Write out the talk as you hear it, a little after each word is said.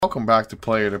welcome back to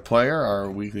Player,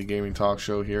 our weekly gaming talk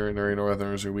show here in Area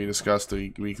Northerners, where we discuss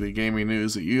the weekly gaming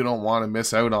news that you don't want to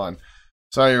miss out on.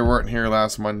 Sorry you weren't here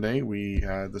last Monday. We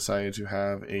decided to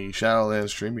have a Shadowlands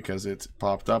stream because it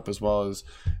popped up, as well as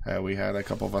we had a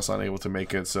couple of us unable to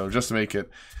make it. So just to make it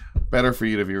better for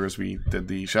you, the viewers, we did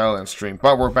the Shadowlands stream.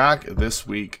 But we're back this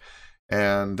week,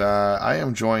 and I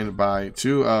am joined by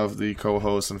two of the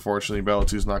co-hosts. Unfortunately,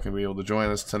 Bellatu's not going to be able to join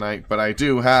us tonight, but I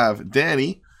do have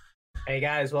Danny. Hey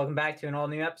guys, welcome back to an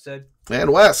all-new episode.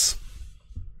 And Wes.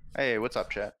 Hey, what's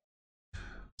up, chat?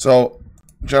 So,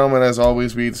 gentlemen, as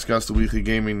always, we discuss the weekly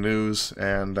gaming news,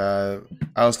 and I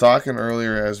was talking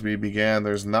earlier as we began,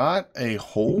 there's not a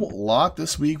whole lot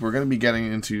this week. We're going to be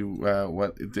getting into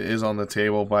what is on the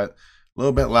table, but a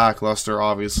little bit lackluster.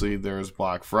 Obviously, there's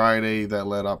Black Friday that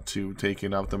led up to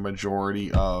taking up the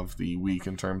majority of the week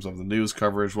in terms of the news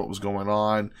coverage, what was going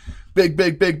on.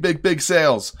 Big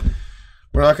sales.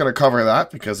 We're not going to cover that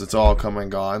because it's all come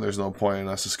and gone. There's no point in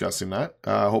us discussing that.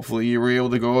 Hopefully you were able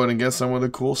to go out and get some of the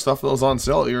cool stuff that was on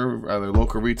sale at your either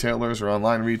local retailers or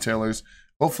online retailers.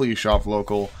 Hopefully you shop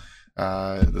local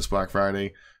this Black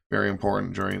Friday. Very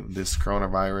important during this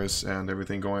coronavirus and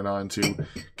everything going on to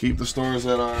keep the stores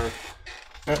that are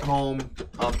at home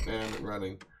up and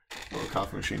running. A little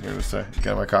coffee machine here to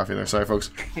get my coffee there. Sorry,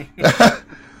 folks.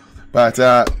 But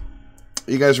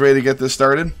you guys ready to get this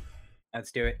started?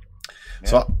 Let's do it.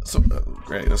 So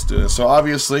great, let's do this. So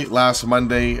obviously, last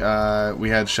Monday we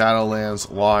had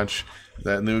Shadowlands launch.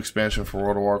 That new expansion for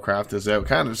World of Warcraft is out.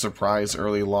 Kind of a surprise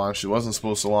early launch. It wasn't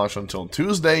supposed to launch until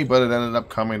Tuesday, but it ended up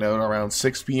coming out around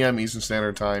 6 p.m. Eastern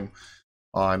Standard Time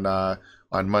on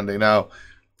Monday. Now,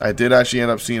 I did actually end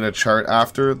up seeing a chart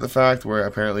after the fact where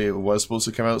apparently it was supposed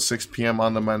to come out 6 p.m.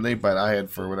 on the Monday, but I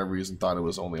had, for whatever reason, thought it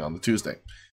was only on the Tuesday.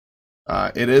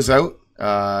 It is out.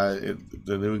 The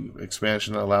new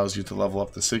expansion allows you to level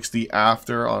up to 60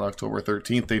 after on October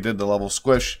 13th. They did the level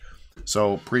squish.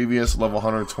 So previous level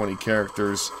 120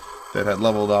 characters that had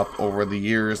leveled up over the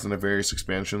years in the various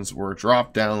expansions were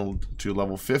dropped down to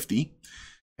level 50.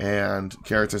 And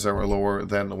characters that were lower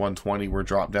than 120 were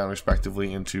dropped down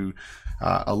respectively into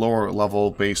a lower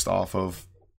level based off of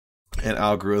an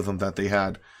algorithm that they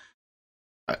had.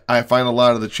 I find a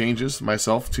lot of the changes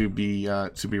myself to be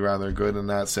rather good in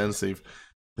that sense.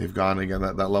 They've gone again.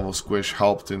 That level squish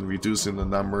helped in reducing the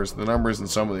numbers. The numbers in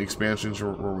some of the expansions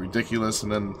were ridiculous,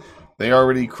 and then they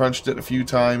already crunched it a few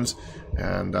times.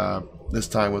 And this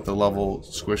time with the level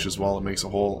squish as well, it makes a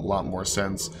whole lot more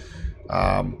sense.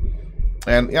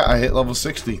 And yeah, I hit level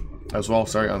 60 as well.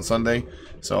 On Sunday.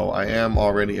 So I am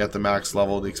already at the max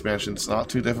level. The expansion's not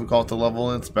too difficult to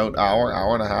level. It's about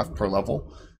hour and a half per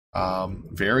level.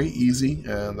 Very easy,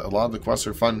 and a lot of the quests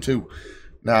are fun too.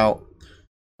 Now,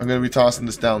 I'm going to be tossing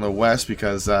this down to Wes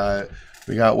because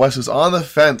we got Wes who's on the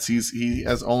fence. He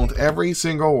has owned every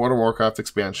single World of Warcraft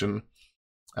expansion,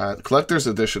 collector's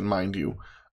edition, mind you,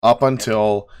 up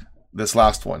until this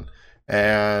last one,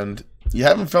 and you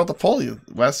haven't felt the pull.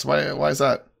 Wes, why is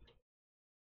that?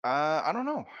 I don't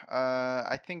know.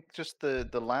 I think just the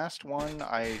last one,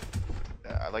 I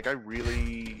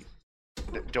really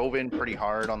dove in pretty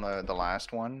hard on the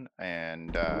last one,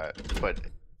 and but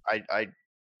I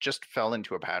just fell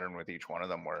into a pattern with each one of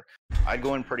them where I'd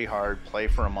go in pretty hard, play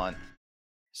for a month,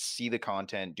 see the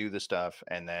content, do the stuff,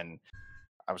 and then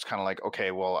I was kind of like,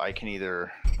 okay, well, I can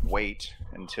either wait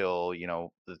until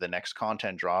the next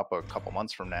content drop a couple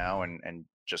months from now and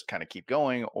just kind of keep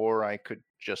going, or I could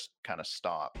just kind of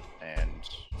stop, and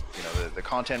the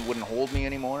content wouldn't hold me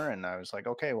anymore, and I was like,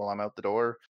 okay, well, I'm out the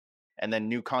door. And then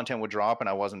new content would drop and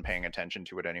I wasn't paying attention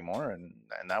to it anymore, and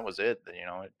that was it.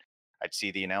 I'd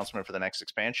see the announcement for the next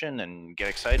expansion and get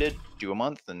excited, do a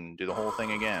month, and do the whole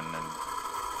thing again.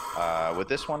 And with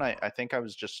this one, I think I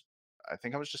was just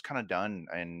kind of done.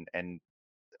 And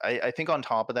I think on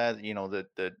top of that,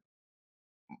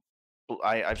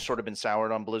 I've sort of been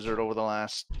soured on Blizzard over the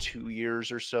last 2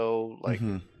 years or so.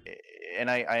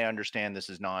 And I understand this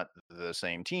is not the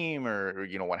same team or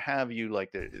what have you.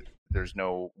 Like there's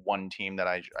no one team that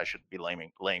I should be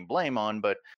laying blame on,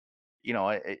 but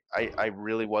I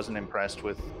really wasn't impressed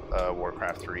with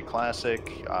Warcraft 3 Classic,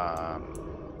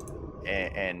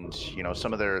 and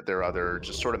some of their other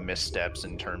just sort of missteps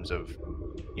in terms of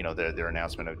their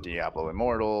announcement of Diablo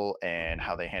Immortal and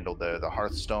how they handled the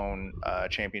Hearthstone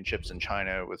championships in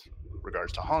China with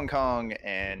regards to Hong Kong,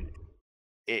 and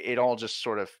it all just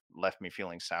sort of left me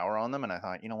feeling sour on them. And I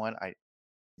thought, you know what,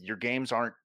 your games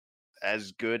aren't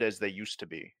as good as they used to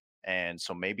be, and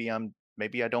so maybe I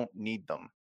don't need them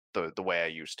the way I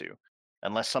used to,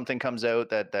 unless something comes out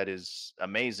that is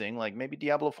amazing. Like maybe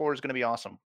Diablo 4 is going to be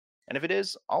awesome, and if it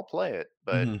is, I'll play it.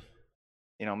 But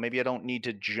maybe I don't need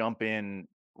to jump in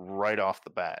right off the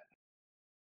bat.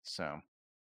 So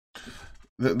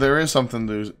There is something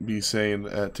to be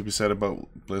said about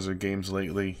Blizzard games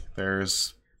lately.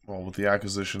 There's with the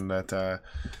acquisition that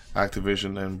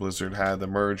Activision and Blizzard had, the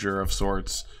merger of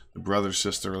sorts, the brother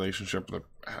sister relationship.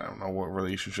 I don't know what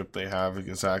relationship they have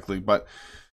exactly, but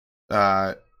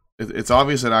it's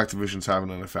obvious that Activision's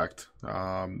having an effect.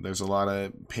 There's a lot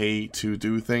of pay to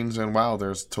do things, and wow,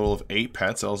 there's a total of 8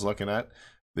 pets I was looking at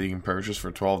that you can purchase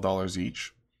for $12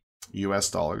 each, US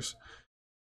dollars.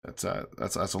 That's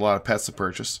a lot of pets to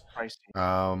purchase. pricey,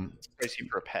 pricey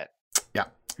for a pet. Yeah.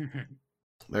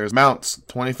 There's mounts,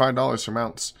 $25 for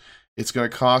mounts. It's gonna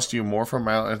cost you more for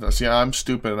mount. See, I'm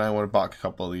stupid and I want to buy a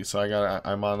couple of these, so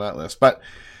I'm on that list. But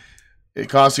it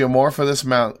costs you more for this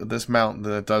mount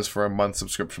than it does for a month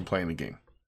subscription playing the game.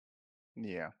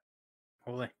 Yeah.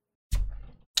 Holy.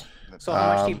 So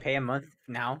how much do you pay a month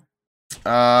now?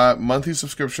 Monthly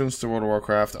subscriptions to World of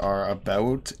Warcraft are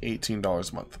about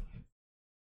 $18 a month.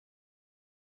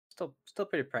 Still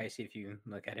pretty pricey if you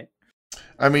look at it.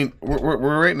 I mean,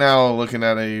 we're right now looking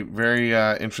at a very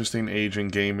interesting age in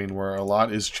gaming where a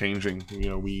lot is changing.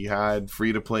 We had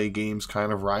free-to-play games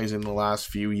kind of rising the last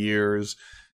few years,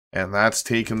 and that's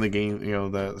taken the game,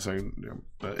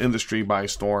 the industry by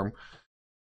storm.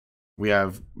 We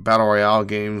have Battle Royale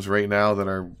games right now that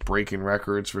are breaking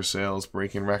records for sales,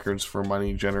 breaking records for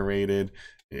money generated.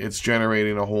 It's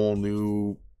generating a whole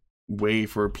new way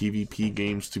for PvP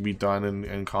games to be done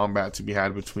and combat to be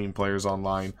had between players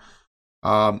online.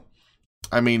 I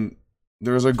mean,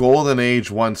 there was a golden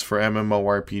age once for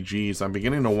MMORPGs. I'm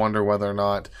beginning to wonder whether or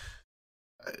not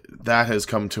that has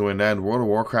come to an end. World of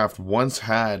Warcraft once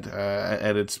had,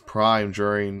 at its prime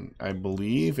during, I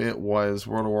believe it was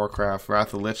World of Warcraft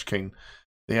Wrath of the Lich King,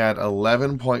 they had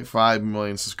 11.5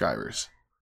 million subscribers.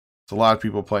 It's a lot of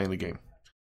people playing the game.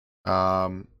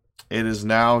 It is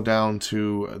now down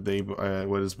to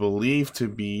what is believed to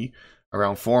be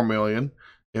around 4 million.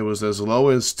 It was as low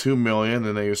as 2 million,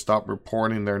 and they stopped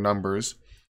reporting their numbers.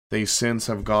 They since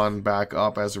have gone back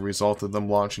up as a result of them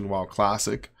launching WoW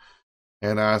Classic.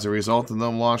 And as a result of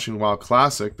them launching WoW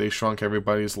Classic, they shrunk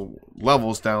everybody's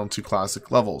levels down to Classic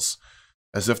levels.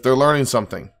 As if they're learning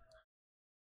something.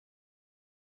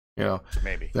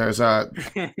 Maybe. There's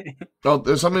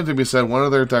there's something to be said. One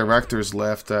of their directors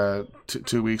left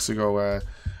 2 weeks ago.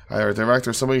 Our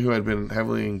director, somebody who had been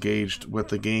heavily engaged with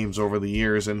the games over the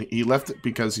years, and he left it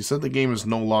because he said the game is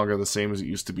no longer the same as it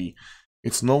used to be.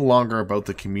 It's no longer about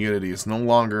the community. It's no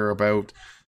longer about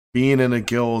being in a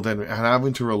guild and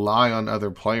having to rely on other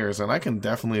players, and I can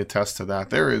definitely attest to that.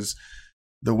 There is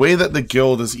the way that the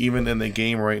guild is even in the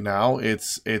game right now.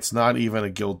 It's not even a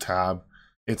guild tab.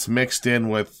 It's mixed in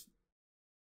with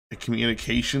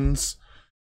communications.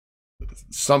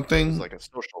 Something it's like a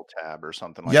social tab or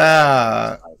something like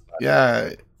that.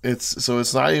 Yeah. It's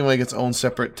not even like its own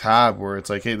separate tab where it's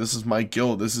like, hey, this is my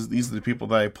guild. These are the people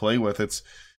that I play with. It's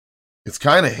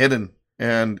kind of hidden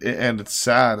and it's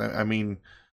sad. I mean,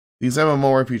 these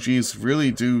MMORPGs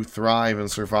really do thrive and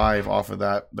survive off of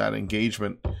that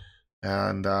engagement.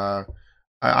 And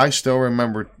I still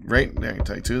remember right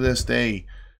to this day,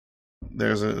 there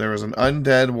was an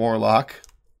undead warlock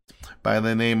by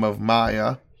the name of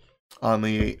Maya on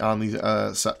the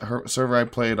server I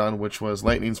played on, which was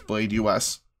Lightning's Blade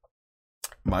US.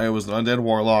 Maya was an undead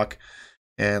warlock,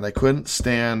 and I couldn't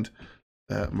stand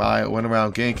Maya went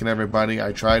around ganking everybody.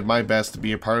 I tried my best to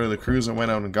be a part of the crews and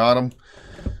went out and got him.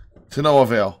 To no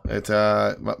avail.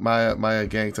 Maya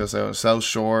ganked us out South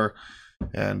Shore,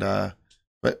 and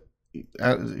but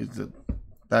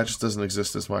that just doesn't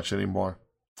exist as much anymore.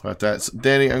 But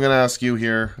Danny, I'm going to ask you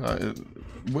here.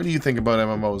 What do you think about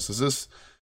MMOs? Is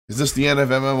this the end of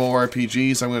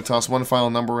MMORPGs? I'm going to toss one final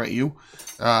number at you.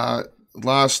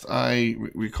 Last I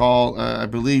recall, I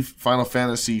believe Final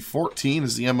Fantasy 14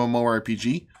 is the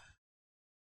MMORPG.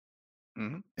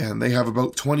 Mm-hmm. And they have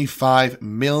about 25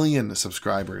 million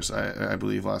subscribers, I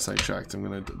believe, last I checked. I'm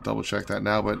going to double check that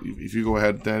now, but if you go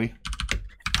ahead, Danny.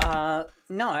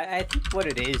 No, I think what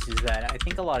it is that I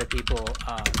think a lot of people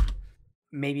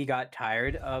maybe got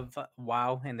tired of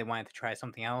WoW and they wanted to try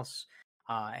something else.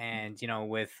 And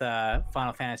with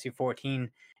Final Fantasy 14,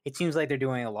 it seems like they're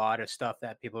doing a lot of stuff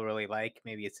that people really like.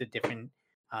 Maybe it's a different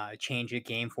change of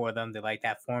game for them. They like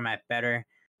that format better.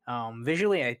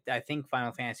 Visually, I think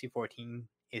Final Fantasy 14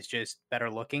 is just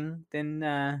better looking than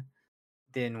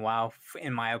WoW,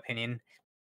 in my opinion.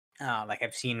 Like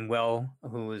I've seen Will,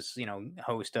 who is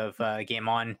host of Game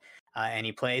On, and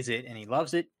he plays it and he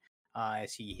loves it. I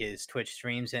see his Twitch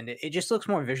streams, and it just looks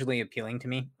more visually appealing to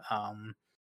me.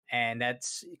 And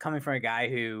that's coming from a guy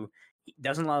who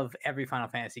doesn't love every Final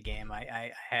Fantasy game.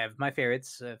 I have my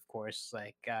favorites, of course.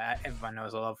 Like everyone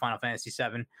knows, I love Final Fantasy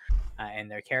VII and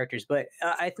their characters. But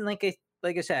I think,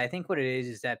 like I said, I think what it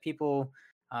is that people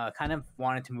kind of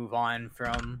wanted to move on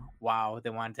from WoW. They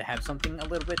wanted to have something a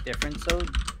little bit different, so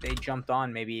they jumped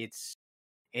on. Maybe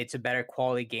it's a better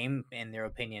quality game in their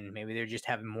opinion. Maybe they're just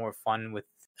having more fun with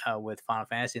Final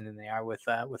Fantasy than they are with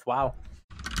WoW.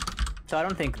 So I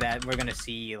don't think that we're gonna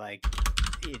see like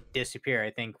it disappear.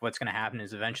 I think what's gonna happen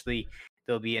is eventually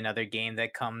there'll be another game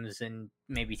that comes and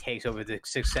maybe takes over the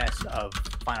success of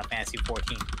Final Fantasy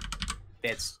 14.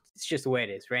 It's just the way it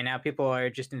is right now. People are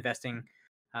just investing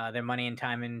their money and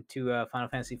time into Final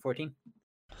Fantasy 14.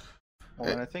 Well,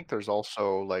 and I think there's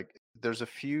also like there's a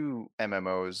few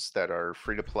MMOs that are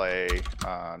free to play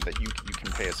that you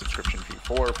can pay a subscription fee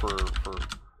for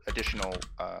additional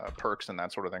perks and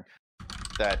that sort of thing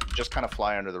that just kind of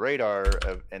fly under the radar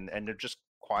and they've just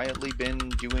quietly been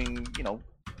doing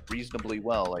reasonably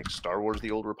well. Like Star Wars: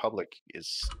 The Old Republic is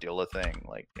still a thing,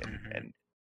 like and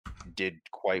did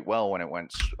quite well when it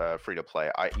went free to play.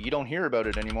 You don't hear about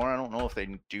it anymore. I don't know if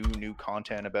they do new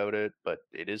content about it, but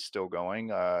it is still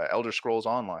going. Elder Scrolls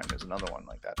Online is another one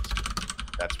like that.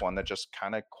 That's one that just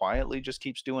kind of quietly just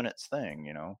keeps doing its thing.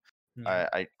 Yeah.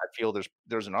 I feel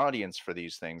there's an audience for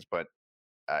these things, but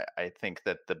I think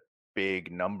that the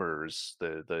big numbers,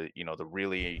 the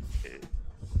really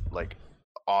like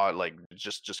odd, like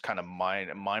just kind of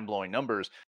mind blowing numbers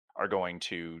are going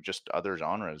to just other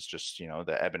genres, just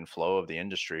the ebb and flow of the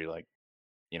industry. Like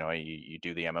you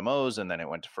do the MMOs and then it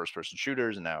went to first person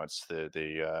shooters and now it's the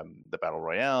battle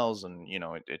royales and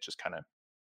it just kind of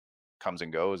comes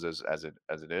and goes as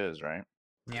it is, right?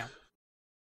 Yeah.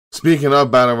 Speaking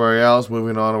of Battle Royales,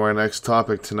 moving on to our next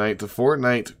topic tonight, the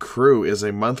Fortnite Crew is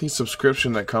a monthly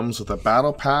subscription that comes with a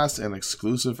Battle Pass and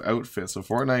exclusive outfits. So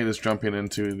Fortnite is jumping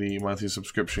into the monthly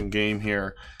subscription game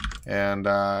here, and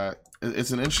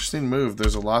it's an interesting move.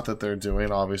 There's a lot that they're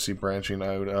doing, obviously branching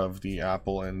out of the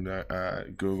Apple and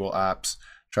Google apps,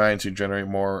 trying to generate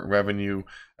more revenue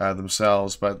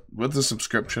themselves. But with the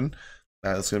subscription,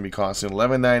 it's going to be costing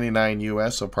 $11.99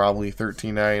 US, so probably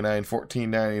 $13.99,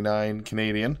 $14.99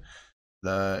 Canadian.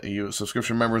 The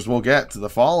subscription members will get the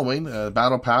following: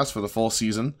 Battle Pass for the full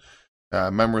season.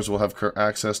 Members will have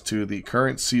access to the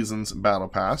current season's Battle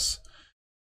Pass.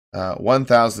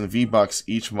 1,000 V-Bucks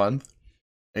each month.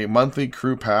 A monthly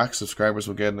crew pack. Subscribers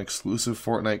will get an exclusive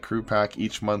Fortnite crew pack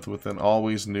each month with an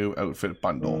always new outfit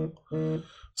bundle.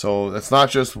 So it's not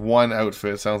just one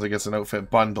outfit. It sounds like it's an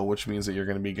outfit bundle, which means that you're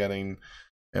going to be getting,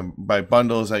 and by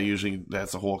bundles,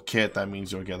 that's a whole kit. That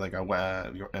means you'll get like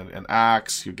an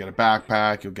axe, you'll get a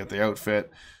backpack, you'll get the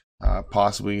outfit,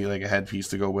 possibly like a headpiece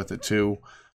to go with it too.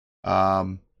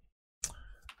 I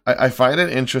find it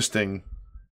interesting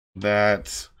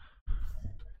that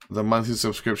the monthly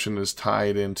subscription is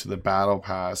tied into the Battle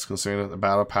Pass, considering that the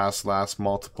Battle Pass lasts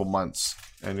multiple months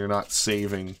and you're not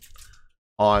saving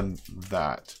on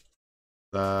that.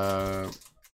 I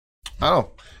don't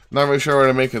know. Not really sure what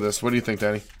to make of this. What do you think,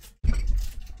 Danny?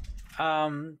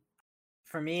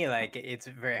 For me, like it's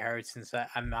very hard since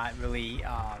I'm not really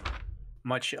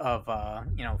much of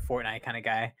Fortnite kind of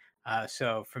guy.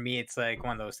 So for me, it's like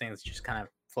one of those things that just kind of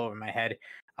flow over my head.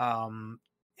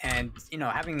 And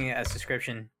having a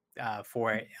subscription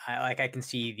for it, I can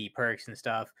see the perks and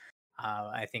stuff.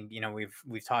 I think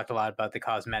we've talked a lot about the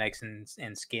cosmetics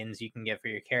and skins you can get for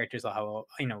your characters. How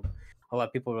a lot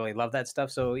of people really love that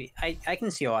stuff. So I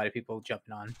can see a lot of people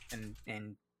jumping on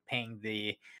and paying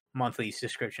the monthly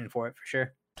subscription for it for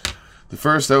sure. The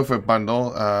first outfit bundle,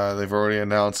 they've already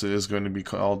announced it is going to be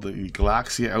called the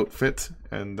Galaxia outfit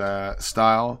and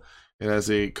style. It has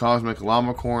a cosmic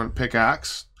llamacorn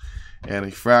pickaxe and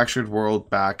a fractured world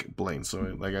back bling.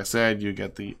 So like I said, you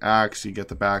get the axe, you get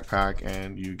the backpack,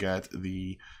 and you get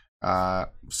the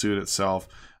suit itself.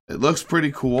 It looks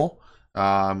pretty cool,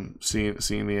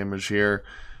 seeing the image here,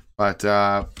 but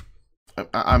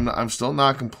I'm still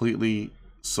not completely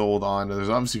sold on. There's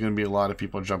obviously going to be a lot of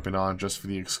people jumping on just for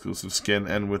the exclusive skin,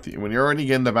 and when you're already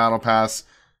getting the Battle Pass,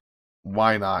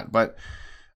 why not? But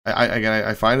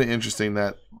I find it interesting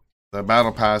that the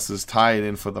Battle Pass is tied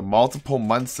in for the multiple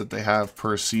months that they have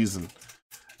per season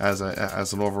as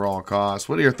an overall cost.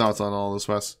 What are your thoughts on all this,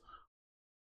 Wes?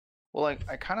 Well,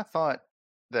 I kind of thought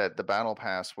that the Battle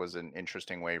Pass was an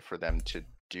interesting way for them to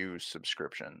do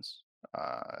subscriptions.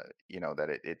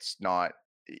 That it's not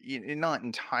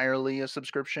entirely a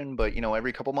subscription, but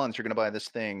every couple months you're going to buy this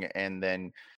thing, and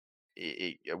then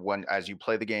as you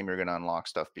play the game, you're going to unlock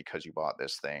stuff because you bought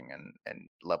this thing and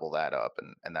level that up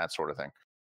and that sort of thing.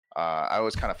 I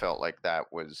always kind of felt like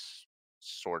that was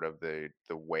sort of the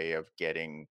way of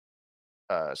getting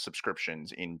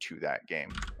subscriptions into that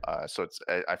game. So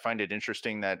I find it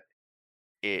interesting that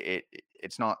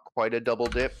it's not quite a double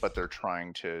dip, but they're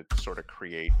trying to sort of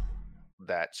create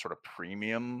that sort of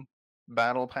premium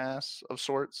battle pass of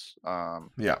sorts.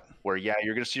 Yeah. Where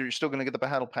you're still gonna get the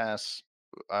battle pass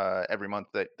every month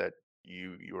that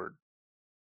you're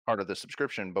part of the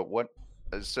subscription. But what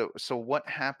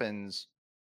happens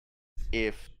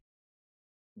if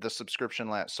the subscription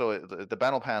lasts? So the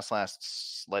battle pass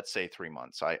lasts, let's say, 3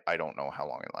 months. I don't know how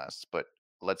long it lasts, but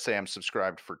let's say I'm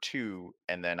subscribed for 2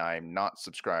 and then I'm not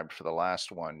subscribed for the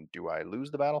last one. Do I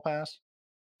lose the battle pass?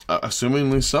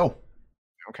 Assumingly so.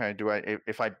 Okay,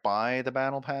 if I buy the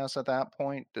battle pass at that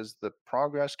point, does the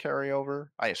progress carry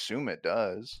over? I assume it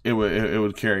does. It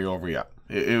would carry over, yeah.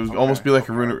 It would almost be like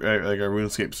a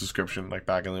RuneScape subscription, like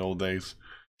back in the old days.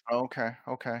 Okay.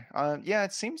 Yeah,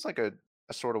 it seems like a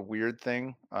sort of weird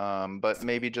thing, but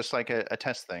maybe just like a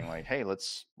test thing. Like, hey,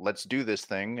 let's do this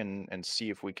thing and see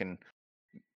if we can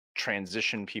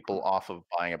transition people off of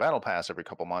buying a battle pass every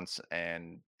couple months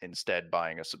and instead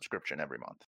buying a subscription every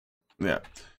month. Yeah.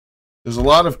 There's a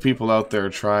lot of people out there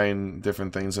trying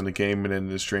different things in the gaming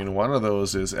industry, and one of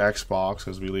those is Xbox,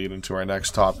 as we lead into our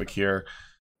next topic here.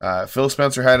 Phil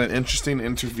Spencer had an interesting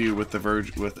interview with the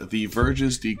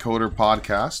Verge's Decoder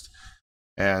podcast,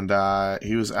 and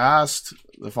he was asked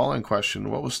the following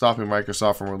question: what was stopping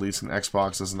Microsoft from releasing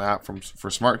Xbox as an app for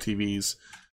smart TVs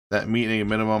that meet a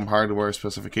minimum hardware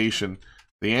specification?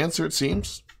 The answer, it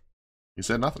seems, he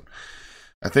said nothing.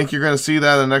 I think you're going to see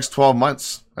that in the next 12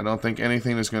 months. I don't think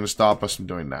anything is going to stop us from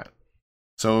doing that.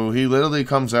 So he literally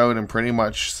comes out and pretty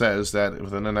much says that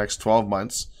within the next 12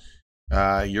 months,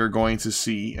 you're going to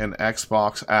see an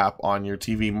Xbox app on your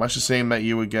TV, much the same that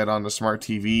you would get on the smart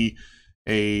TV,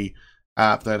 a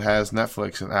app that has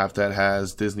Netflix, an app that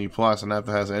has Disney Plus, an app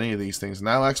that has any of these things.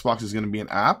 Now Xbox is going to be an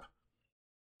app.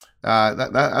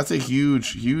 That's a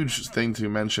huge thing to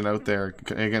mention out there.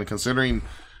 Again, considering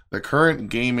the current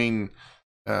gaming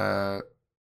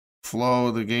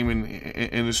flow, the gaming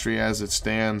industry as it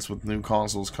stands with new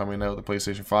consoles coming out, the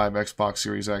PlayStation 5, Xbox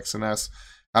Series X and S,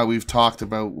 how we've talked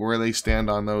about where they stand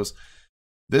on those.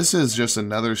 This is just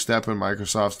another step in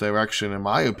Microsoft's direction, in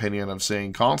my opinion, of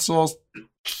saying consoles,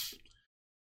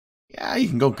 yeah, you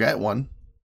can go get one.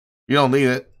 You don't need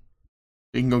it.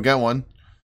 You can go get one.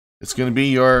 It's going to be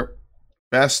your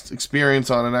best experience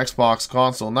on an Xbox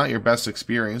console. Not your best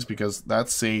experience, because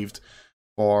that's saved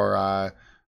for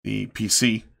the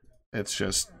PC. That's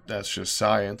just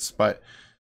science. But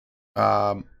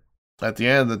at the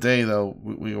end of the day, though,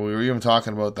 we were even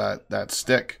talking about that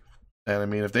stick. And I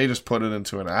mean, if they just put it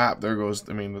into an app, there goes.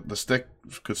 I mean, the stick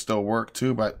could still work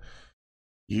too, but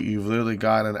you've literally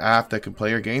got an app that can play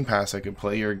your Game Pass, that can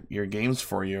play your games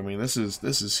for you. I mean, this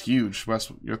is huge.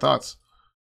 Wes, your thoughts?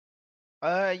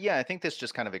 Yeah, I think this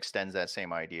just kind of extends that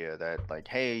same idea that, like,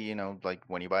 hey, like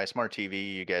when you buy a smart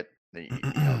TV, you get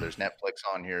there's Netflix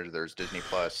on here, there's Disney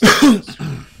Plus,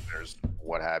 there's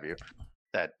what have you,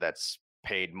 that's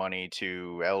paid money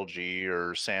to LG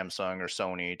or Samsung or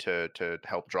Sony to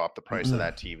help drop the price of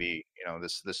that TV.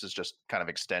 This is just kind of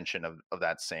extension of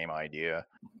that same idea,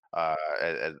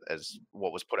 as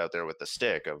what was put out there with the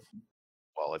stick of,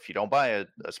 well, if you don't buy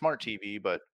a smart TV,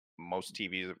 but most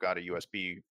TVs have got a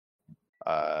USB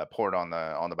port on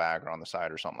the back or on the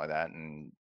side or something like that,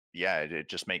 and yeah, it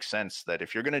just makes sense that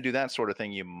if you're going to do that sort of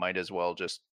thing, you might as well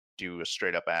just do a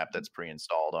straight up app that's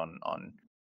pre-installed on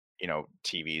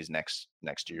TVs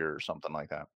next year or something like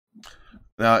that.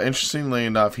 Now, interestingly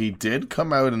enough, he did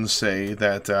come out and say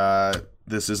that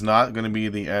this is not going to be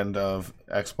the end of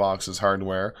Xbox's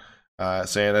hardware,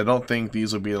 saying, I don't think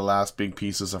these will be the last big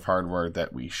pieces of hardware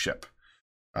that we ship.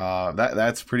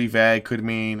 That's pretty vague. Could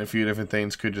mean a few different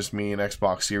things. Could just mean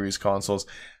Xbox Series consoles.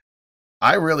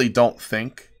 I really don't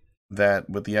think that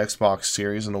with the Xbox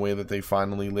Series and the way that they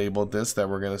finally labeled this, that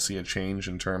we're going to see a change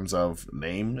in terms of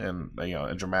name and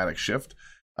a dramatic shift.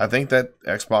 I think that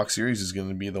Xbox Series is going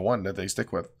to be the one that they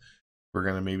stick with. We're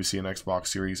going to maybe see an Xbox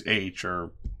Series H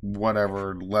or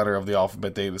whatever letter of the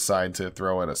alphabet they decide to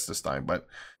throw at us this time, but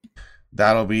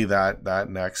that'll be that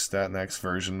next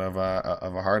version of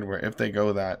a hardware if they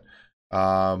go that.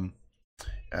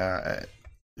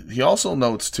 He also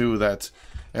notes too that,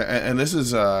 and this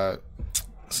is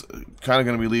kind of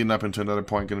going to be leading up into another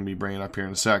point, going to be bringing up here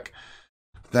in a sec,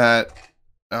 that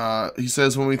he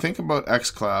says when we think about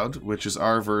xCloud, which is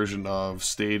our version of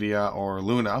Stadia or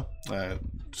Luna,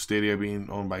 Stadia being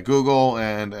owned by Google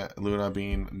and Luna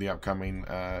being the upcoming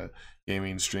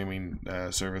gaming streaming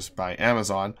service by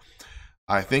Amazon,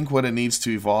 I think what it needs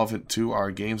to evolve into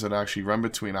are games that actually run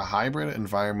between a hybrid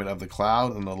environment of the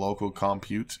cloud and the local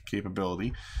compute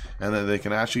capability, and that they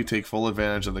can actually take full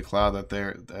advantage of the cloud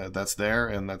that's there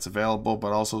and that's available,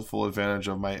 but also full advantage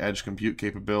of my edge compute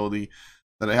capability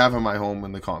that I have in my home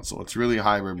and the console. It's really a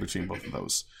hybrid between both of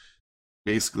those.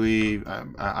 Basically,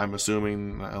 I'm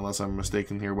assuming, unless I'm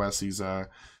mistaken here, Wes, he's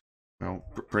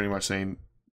pretty much saying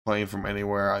playing from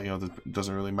anywhere. It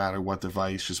doesn't really matter what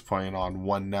device, just playing on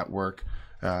one network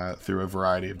through a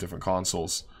variety of different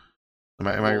consoles.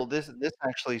 This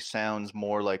actually sounds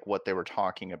more like what they were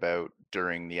talking about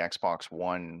during the Xbox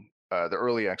One, the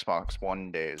early Xbox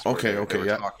One days. Okay, they were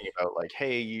yeah. talking about like,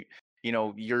 hey,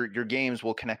 your games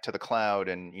will connect to the cloud,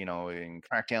 and in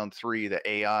Crackdown 3, the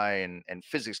AI and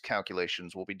physics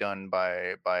calculations will be done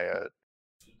by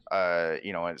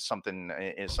something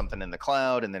in the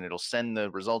cloud, and then it'll send the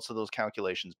results of those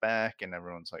calculations back, and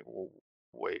everyone's like, well,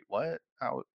 wait, what?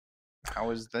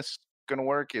 How is this gonna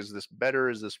work? Is this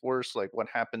better? Is this worse? Like, what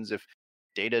happens if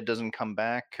data doesn't come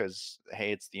back because,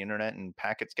 hey, it's the internet and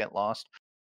packets get lost?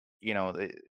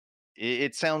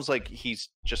 It sounds like he's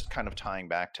just kind of tying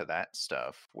back to that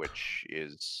stuff, which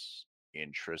is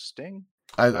interesting.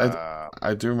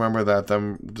 I do remember that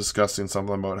them discussing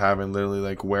something about having literally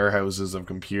like warehouses of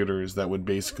computers that would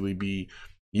basically be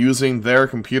using their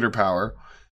computer power,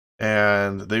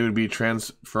 and they would be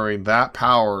transferring that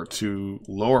power to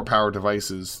lower power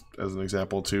devices, as an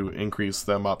example, to increase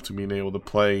them up to being able to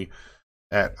play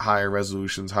at higher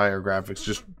resolutions, higher graphics,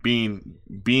 just being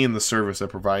the service that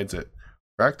provides it.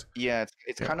 Correct? Yeah,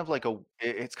 it's kind of like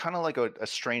a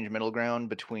strange middle ground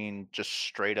between just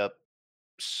straight up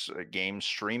game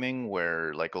streaming,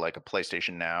 where like a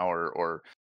PlayStation Now or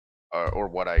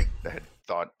what I had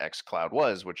thought xCloud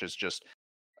was, which is just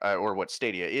or what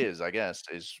Stadia is, I guess,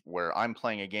 is where I'm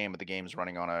playing a game, but the game's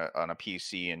running on a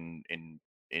PC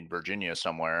in Virginia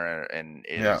somewhere, and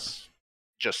is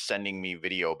just sending me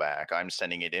video back. I'm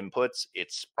sending it inputs,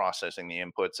 it's processing the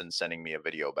inputs and sending me a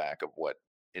video back of what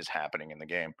is happening in the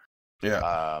game.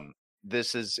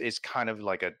 This is kind of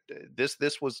like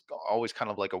this was always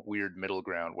kind of like a weird middle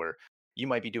ground where you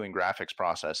might be doing graphics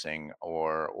processing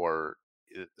or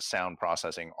sound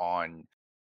processing on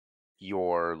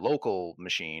your local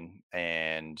machine,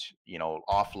 and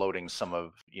offloading some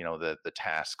of the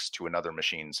tasks to another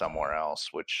machine somewhere else,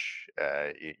 which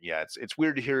it's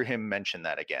weird to hear him mention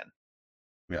that again,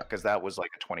 because that was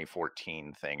like a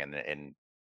 2014 thing, and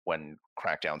when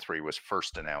Crackdown 3 was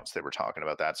first announced, they were talking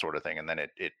about that sort of thing, and then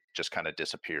it just kind of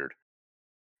disappeared,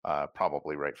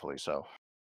 probably rightfully so.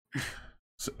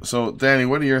 So Danny,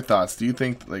 what are your thoughts? Do you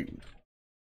think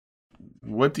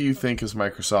what do you think is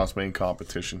Microsoft's main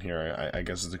competition here? I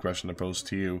guess is the question to pose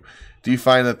to you. Do you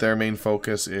find that their main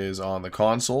focus is on the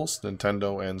consoles,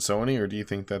 Nintendo and Sony, or do you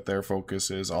think that their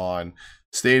focus is on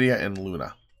Stadia and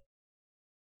Luna?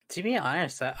 To be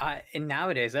honest,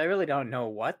 nowadays I really don't know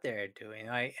what they're doing.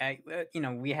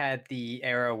 We had the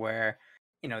era where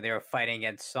they were fighting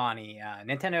against Sony.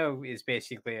 Nintendo is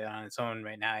basically on its own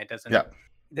right now. It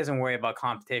doesn't worry about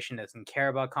competition. Doesn't care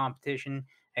about competition.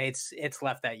 It's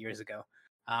left that years ago.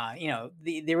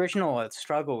 The original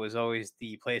struggle was always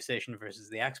the PlayStation versus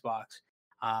the Xbox.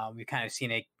 We've kind of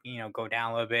seen it go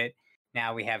down a little bit.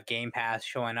 Now we have Game Pass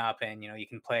showing up, and you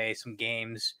can play some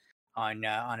games on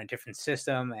a different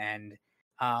system, and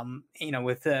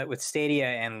with Stadia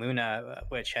and Luna,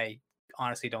 which I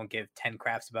honestly don't give 10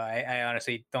 craps about. I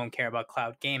honestly don't care about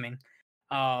cloud gaming,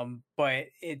 but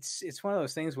it's one of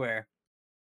those things where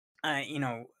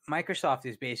Microsoft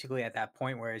is basically at that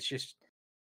point where it's just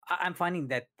I'm finding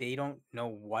that they don't know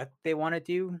what they want to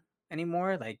do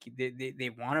anymore. Like they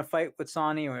want to fight with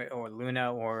Sony or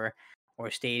Luna or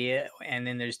Stadia, and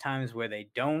then there's times where they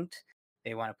don't.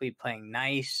 They want to be playing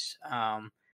nice.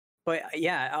 But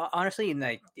yeah, honestly,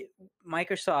 like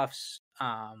Microsoft's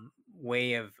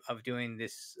way of doing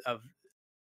this, of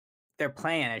their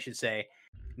plan, I should say,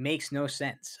 makes no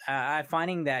sense. I'm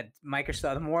finding that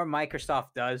the more Microsoft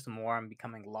does, the more I'm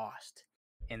becoming lost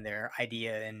in their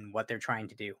idea and what they're trying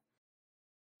to do.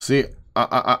 See,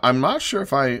 I'm not sure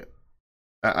if I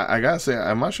gotta say,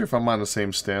 I'm not sure if I'm on the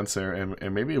same stance there,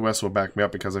 and maybe Wes will back me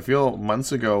up, because I feel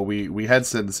months ago we had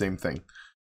said the same thing.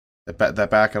 That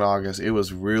back in August, it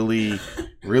was really,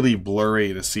 really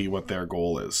blurry to see what their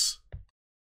goal is.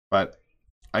 But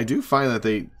I do find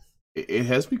that it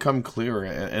has become clearer,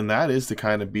 and that is to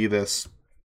kind of be this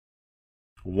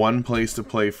one place to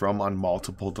play from on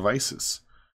multiple devices,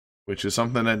 which is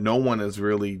something that no one is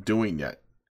really doing yet.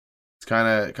 It's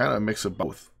kind of a mix of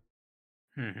both.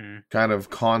 Mm-hmm. Kind of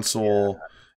console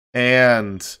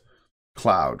and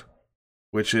cloud,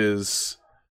 which is,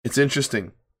 it's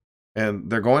interesting. and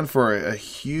they're going for a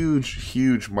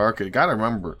huge market. You gotta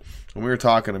remember, when we were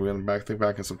talking,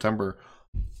 back in September,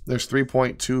 there's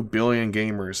 3.2 billion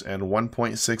gamers, and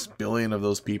 1.6 billion of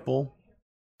those people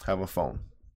have a phone,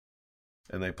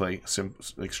 and they play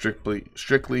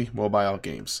strictly mobile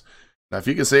games. Now, if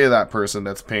you can say to that person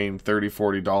that's paying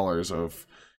 $30-$40 of,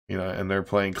 and they're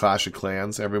playing Clash of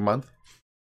Clans every month,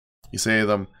 you say to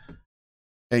them,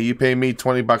 "Hey, you pay me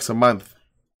 $20 a month.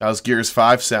 How's Gears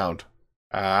 5 sound?"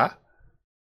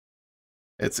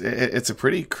 It's a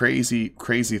pretty crazy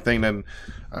thing. And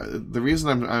the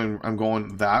reason I'm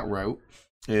going that route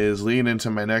is leading into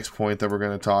my next point that we're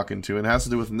going to talk into, and it has to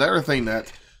do with another thing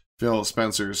that Phil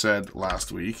Spencer said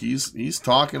last week. He's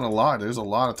talking a lot. There's a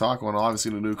lot of talk going on.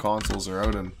 Obviously, the new consoles are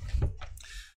out, and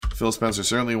Phil Spencer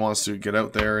certainly wants to get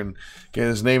out there and get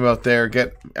his name out there,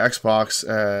 get Xbox,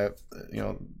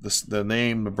 the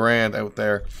name, the brand out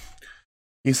there.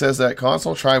 He says that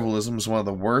console tribalism is one of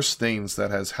the worst things that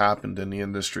has happened in the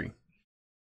industry.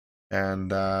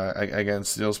 And again,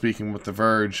 still speaking with The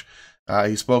Verge,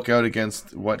 he spoke out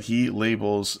against what he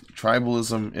labels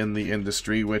tribalism in the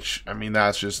industry, which, I mean,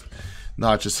 that's just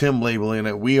not just him labeling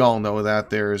it. We all know that.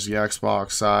 There's the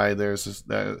Xbox side, there's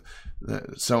the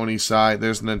Sony side,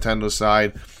 there's the Nintendo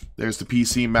side, there's the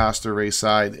PC Master Race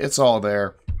side. It's all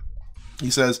there.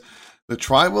 He says, the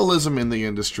tribalism in the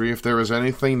industry, if there was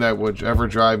anything that would ever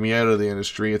drive me out of the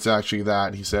industry, it's actually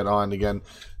that. He said on, again,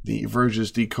 the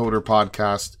Verge's Decoder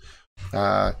podcast,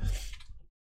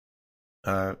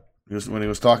 when he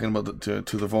was talking about to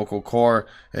the vocal core,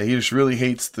 he just really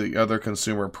hates the other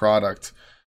consumer product,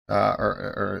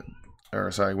 when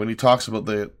he talks about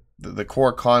the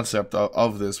core concept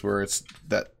of this, where it's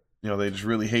that, they just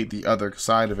really hate the other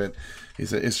side of it. He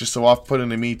said it's just so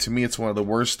off-putting to me. To me, it's one of the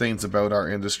worst things about our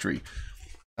industry.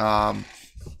 I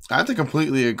have to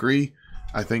completely agree.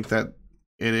 I think that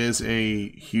it is a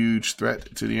huge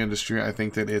threat to the industry. I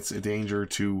think that it's a danger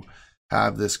to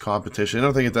have this competition. I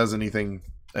don't think it does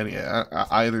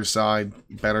either side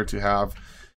better to have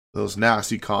those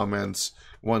nasty comments,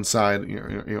 one side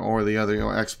or the other.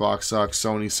 Xbox sucks,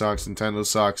 Sony sucks, Nintendo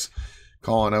sucks,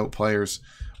 calling out players.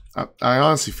 I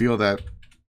honestly feel that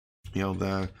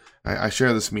I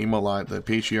share this meme a lot. The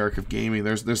patriarch of gaming.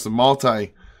 There's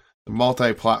the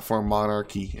multi-platform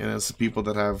monarchy, and it's the people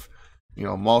that have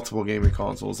multiple gaming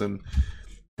consoles, and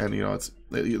it's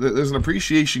there's an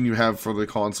appreciation you have for the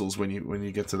consoles when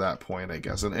you get to that point, I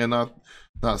guess, and not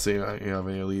saying you have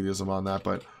any elitism on that,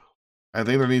 but I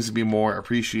think there needs to be more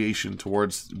appreciation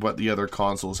towards what the other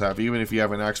consoles have. Even if you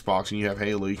have an Xbox and you have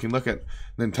Halo, you can look at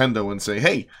Nintendo and say,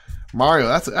 "Hey, Mario,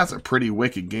 that's a pretty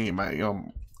wicked game.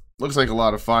 Looks like a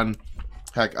lot of fun.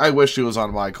 Heck, I wish it was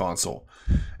on my console,"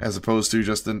 as opposed to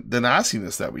just the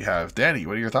nastiness that we have. Danny,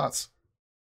 what are your thoughts?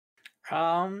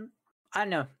 I don't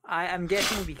know. I'm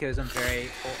guessing because I'm very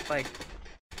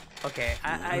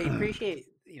I appreciate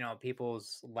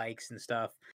people's likes and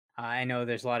stuff. I know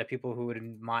there's a lot of people who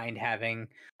wouldn't mind having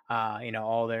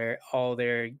all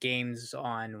their games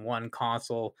on one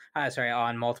console.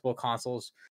 On multiple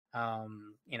consoles.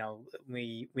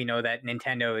 We know that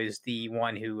Nintendo is the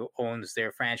one who owns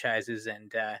their franchises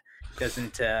and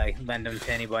doesn't lend them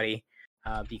to anybody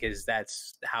because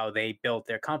that's how they built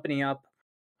their company up.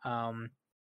 I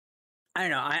don't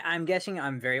know. I'm guessing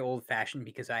I'm very old-fashioned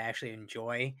because I actually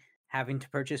enjoy having to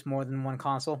purchase more than one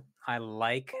console. I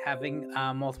like having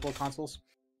multiple consoles.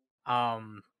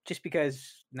 Just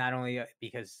because not only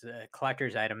because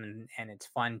collector's item and it's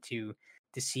fun to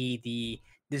see the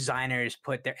designers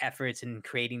put their efforts in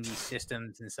creating these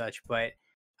systems and such, but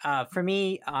for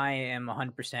me, I am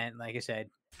 100%, like I said,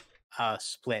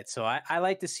 split. So I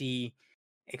like to see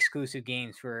exclusive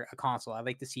games for a console. I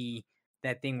like to see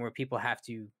that thing where people have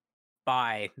to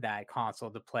buy that console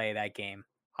to play that game.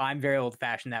 I'm very old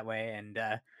fashioned that way, and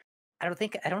I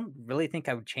don't really think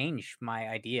I would change my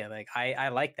idea. Like I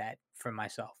like that for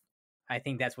myself. I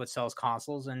think that's what sells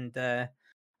consoles, and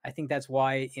I think that's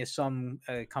why some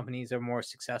companies are more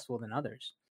successful than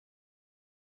others.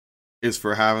 Is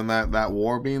for having that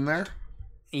war being there?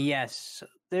 Yes,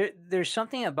 there's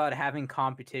something about having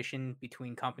competition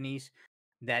between companies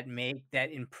that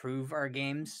improve our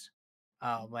games.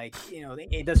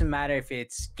 It doesn't matter if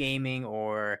it's gaming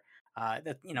or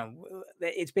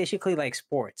it's basically like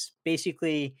sports.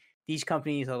 Basically, these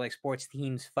companies are like sports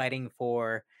teams fighting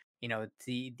for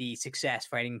the success,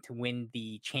 fighting to win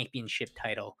the championship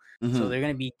title. Mm-hmm. So they're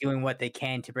going to be doing what they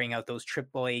can to bring out those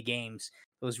AAA games,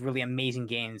 those really amazing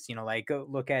games. Go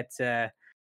look at the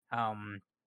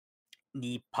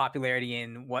popularity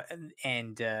and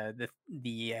the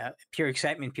pure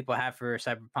excitement people have for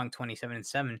Cyberpunk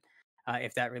 2077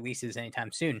 if that releases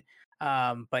anytime soon.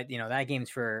 But that game's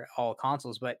for all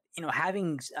consoles. But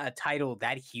having a title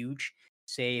that huge,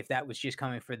 say if that was just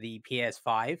coming for the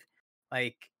PS5,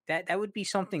 like that would be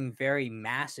something very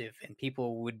massive, and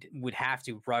people would have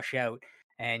to rush out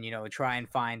and try and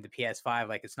find the PS5.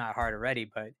 Like it's not hard already,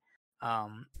 but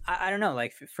I don't know.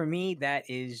 Like for me, that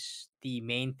is the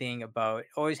main thing about.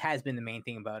 Always has been the main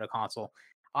thing about a console.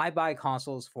 I buy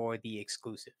consoles for the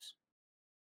exclusives.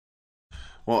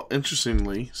 Well,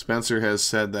 interestingly, Spencer has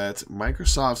said that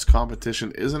Microsoft's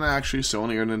competition isn't actually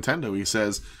Sony or Nintendo. He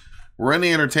says, we're in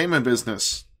the entertainment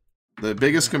business. The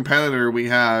biggest competitor we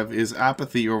have is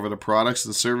apathy over the products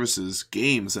and services,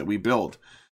 games that we build.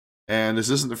 And this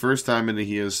isn't the first time that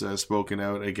he has spoken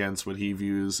out against what he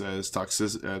views as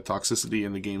toxicity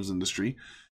in the games industry.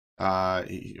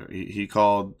 He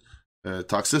called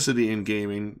toxicity in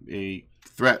gaming a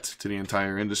threat to the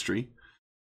entire industry.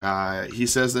 He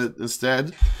says that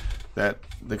instead that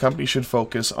the company should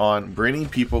focus on bringing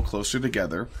people closer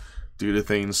together due to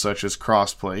things such as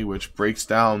crossplay, which breaks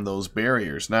down those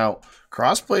barriers. Now,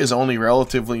 crossplay is only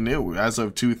relatively new. As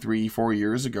of 2, 3, 4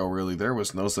 years ago, really, there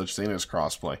was no such thing as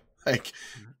crossplay. Like,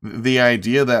 the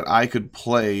idea that I could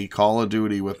play Call of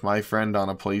Duty with my friend on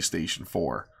a PlayStation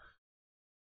 4.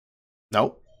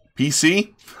 Nope.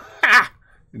 PC? Ha!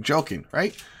 You're joking,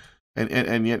 right?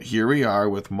 And yet here we are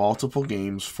with multiple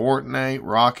games, Fortnite,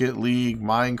 Rocket League,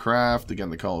 Minecraft,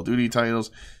 again, the Call of Duty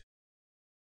titles.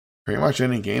 Pretty much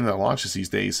any game that launches these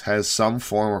days has some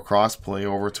form of crossplay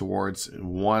over towards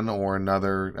one or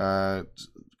another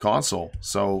console.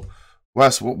 So,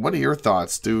 Wes, what are your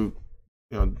thoughts? Do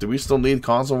we still need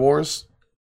console wars?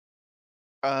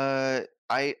 I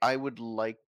would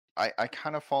like. I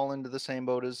kind of fall into the same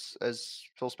boat as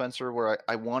Phil Spencer, where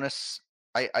I want to.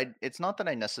 It's not that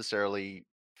I necessarily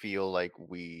feel like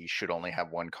we should only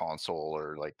have one console,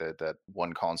 or like that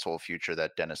one console future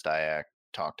that Dennis Dyack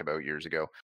talked about years ago.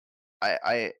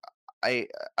 I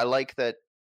like that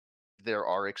there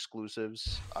are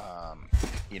exclusives.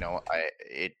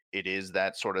 It is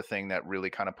that sort of thing that really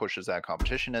kind of pushes that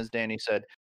competition, as Danny said.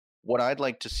 What I'd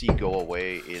like to see go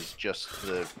away is just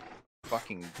the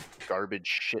fucking garbage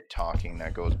shit talking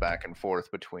that goes back and forth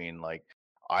between, like,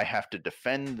 I have to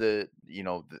defend this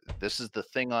is the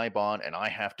thing I bought and I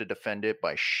have to defend it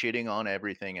by shitting on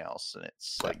everything else. And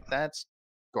it's like, that's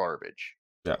garbage.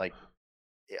 Yeah. Like,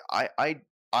 I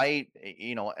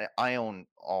own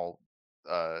all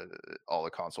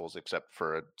the consoles except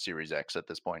for a Series X at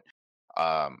this point.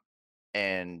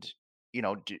 And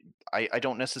I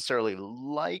don't necessarily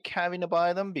like having to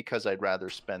buy them because I'd rather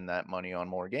spend that money on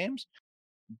more games.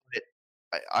 But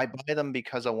I buy them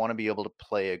because I want to be able to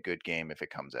play a good game if it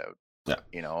comes out. Yeah.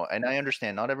 And I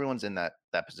understand not everyone's in that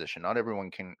position. Not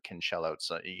everyone can shell out.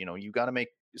 So you got to make,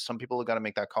 some people have got to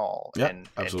make that call. Yeah, and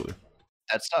absolutely.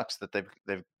 that sucks that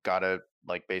they've got to,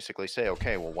 like, basically say,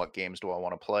 okay, well, what games do I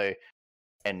want to play,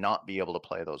 and not be able to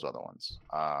play those other ones.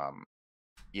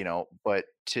 But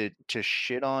to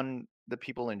shit on the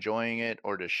people enjoying it,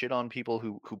 or to shit on people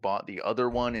who bought the other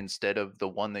one instead of the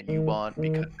one that you bought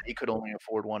because they could only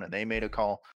afford one and they made a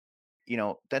call,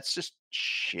 that's just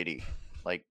shitty.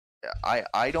 Like,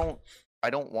 I don't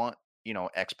want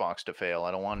Xbox to fail.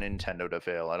 I don't want Nintendo to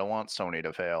fail. I don't want Sony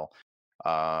to fail.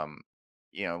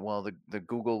 Well, the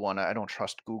Google one, I don't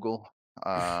trust Google.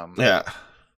 Yeah.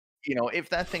 If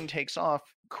that thing takes off,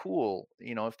 cool.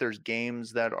 If there's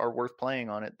games that are worth playing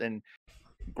on it, then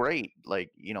great. Like,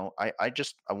 I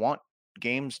want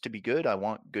games to be good. I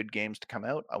want good games to come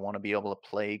out. I want to be able to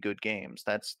play good games.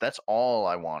 That's all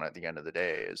I want at the end of the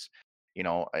day. Is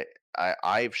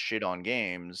I've shit on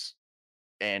games,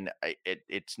 and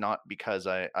it's not because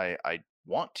I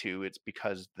want to. It's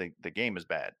because the game is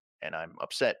bad, and I'm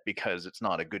upset because it's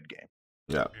not a good game.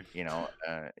 Yeah.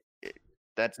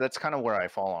 That's kind of where I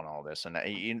fall on all this,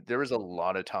 and there is a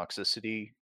lot of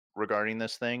toxicity regarding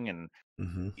this thing, and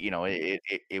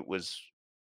it was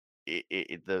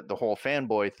the whole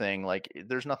fanboy thing. Like,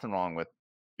 there's nothing wrong with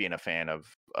being a fan of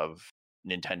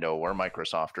Nintendo or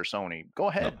Microsoft or Sony. Go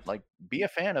ahead, like, be a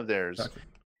fan of theirs, Exactly.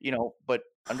 but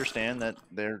understand that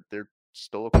they're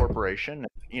still a corporation.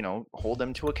 Hold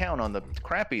them to account on the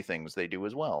crappy things they do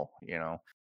as well.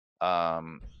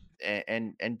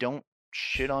 And don't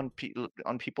shit on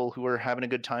people who are having a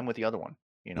good time with the other one.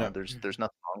 Yeah. There's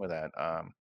nothing wrong with that.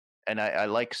 And I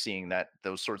like seeing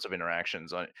those sorts of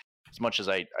interactions. As much as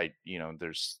I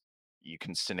you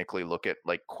can cynically look at,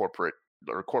 like,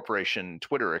 corporation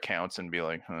Twitter accounts and be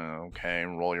like, okay,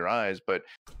 and roll your eyes, but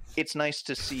it's nice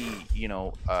to see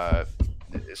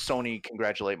Sony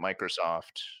congratulate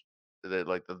Microsoft,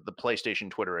 the PlayStation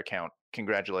Twitter account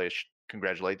congratulate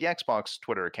the Xbox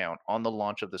Twitter account on the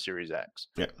launch of the Series X.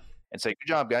 Yeah. and say, "Good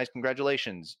job, guys!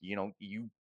 Congratulations! You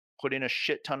put in a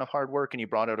shit ton of hard work and you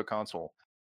brought out a console."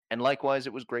 And likewise,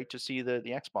 it was great to see the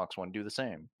Xbox One do the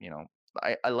same.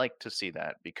 I like to see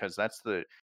that, because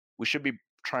we should be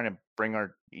trying to bring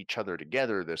each other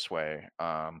together this way.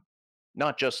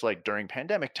 Not just like during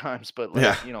pandemic times, but like,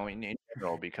 Yeah. in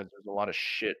general, because there's a lot of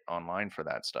shit online for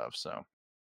that stuff. So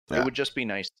it Yeah. would just be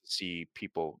nice to see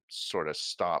people sort of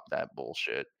stop that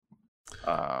bullshit,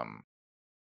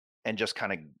 and just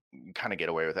kind of get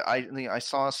away with it. I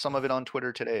saw some of it on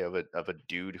Twitter today of a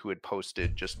dude who had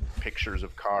posted just pictures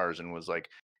of cars and was like,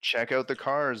 check out the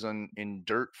cars in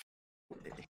Dirt.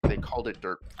 They called it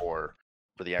Dirt 4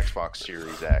 for the Xbox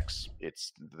Series X.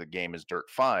 The game is Dirt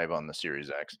 5 on the Series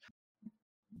X.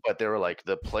 But they were like,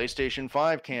 the PlayStation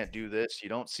 5 can't do this. You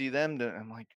don't see them. I'm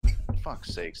like,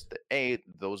 fuck's sakes. A,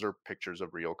 those are pictures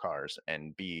of real cars,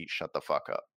 and B, shut the fuck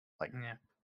up. Like,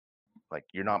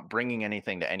 you're not bringing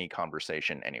anything to any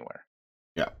conversation anywhere.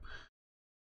 Yeah.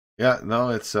 Yeah, no,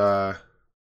 it's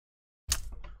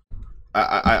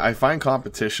I find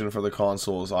competition for the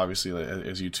consoles, obviously,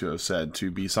 as you two have said, to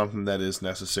be something that is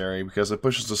necessary, because it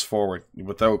pushes us forward.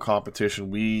 Without competition,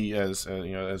 we as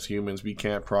as humans, we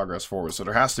can't progress forward. So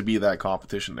there has to be that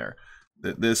competition there.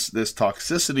 This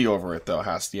toxicity over it, though,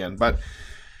 has to end. But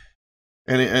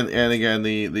and again,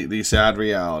 the sad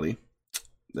reality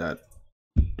that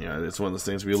it's one of those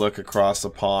things. We look across the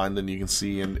pond and you can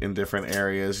see in different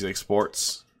areas, like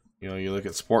sports. You look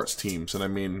at sports teams, and I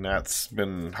mean, that's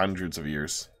been hundreds of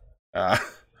years.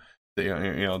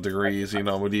 Degrees,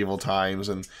 medieval times,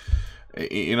 and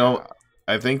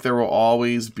I think there will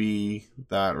always be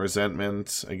that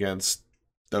resentment against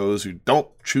those who don't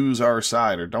choose our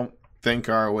side, or don't think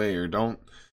our way, or don't.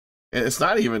 It's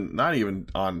not even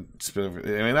on. I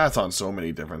mean, that's on so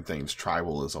many different things.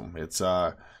 Tribalism. It's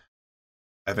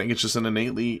I think it's just an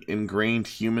innately ingrained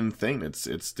human thing.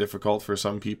 It's difficult for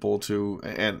some people to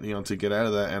to get out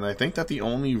of that, and I think that the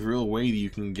only real way that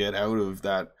you can get out of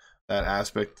that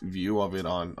aspect view of it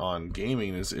on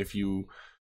gaming is if you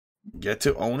get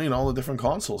to owning all the different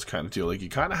consoles, kind of deal. Like, you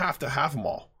kind of have to have them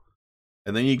all,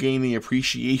 and then you gain the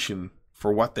appreciation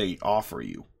for what they offer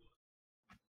you.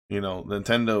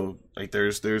 Nintendo, like,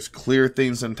 there's clear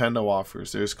things Nintendo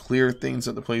offers. There's clear things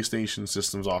that the PlayStation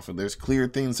systems offer. There's clear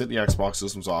things that the Xbox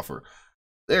systems offer.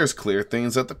 There's clear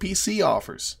things that the PC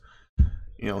offers.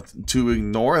 To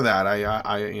ignore that,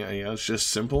 it's just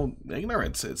simple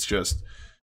ignorance. It's just,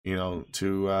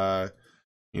 to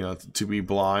be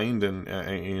blind and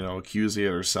accuse the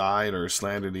other side or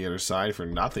slander the other side for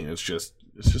nothing. It's just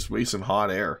wasting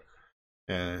hot air,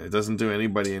 and it doesn't do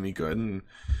anybody any good. And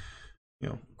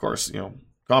of course,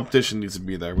 competition needs to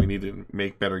be there. We need to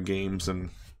make better games and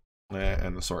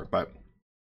the sort. But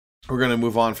we're going to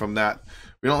move on from that.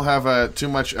 We don't have too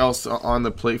much else on the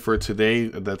plate for today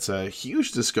that's a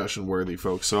huge discussion worthy,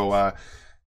 folks. So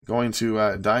going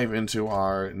to dive into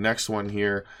our next one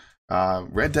here.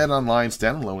 Red Dead Online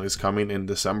Standalone is coming in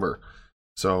December.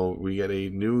 So we get a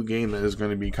new game that is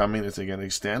going to be coming. It's again a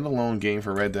standalone game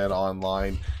for Red Dead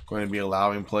Online. Going to be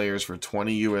allowing players for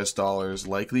 $20 US,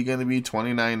 likely going to be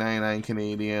 $29.99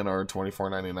 Canadian or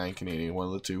 $24.99 Canadian, one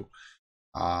of the two.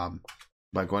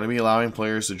 But going to be allowing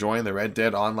players to join the Red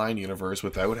Dead Online universe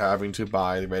without having to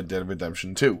buy the Red Dead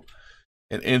Redemption 2.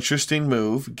 An interesting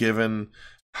move, given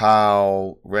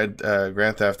how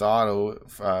Grand Theft Auto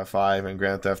 5 and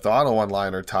Grand Theft Auto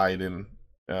Online are tied in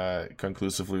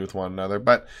conclusively with one another,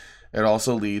 but it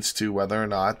also leads to whether or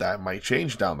not that might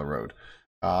change down the road.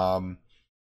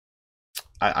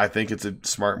 I think it's a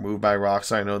smart move by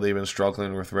Rockstar. I know they've been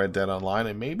struggling with Red Dead Online,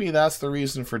 and maybe that's the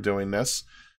reason for doing this,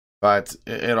 but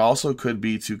it also could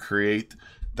be to create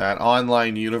that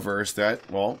online universe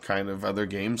that, well, kind of other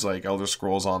games like Elder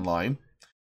Scrolls Online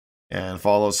and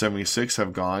Fallout 76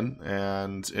 have gone,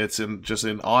 and it's just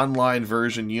an online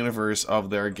version universe of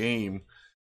their game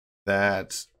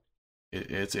that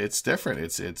it's different.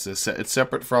 It's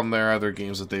separate from their other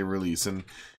games that they release, and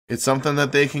it's something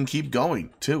that they can keep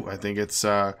going too. I think it's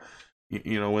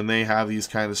when they have these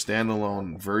kind of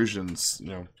standalone versions,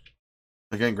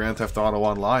 again, Grand Theft Auto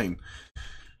Online,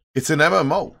 it's an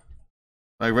MMO.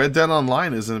 Like, Red Dead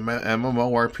Online is an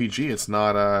MMORPG. It's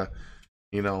not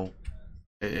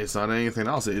it's not anything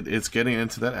else. It's getting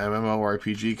into that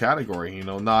MMORPG category.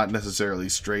 Not necessarily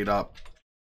straight up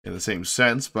in the same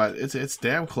sense, but it's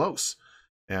damn close.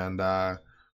 And I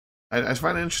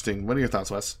find it interesting. What are your thoughts,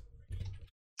 Wes?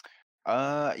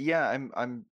 Yeah,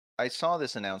 I saw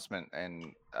this announcement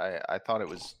and I thought it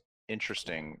was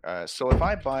interesting. So if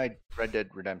I buy Red Dead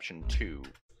Redemption 2,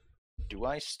 do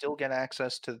I still get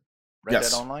access to Red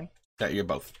Dead Online? Yeah, you get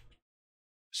both.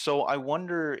 So I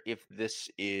wonder if this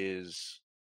is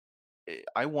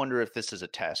I wonder if this is a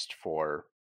test for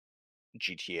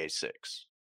GTA 6.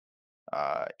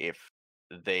 If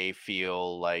they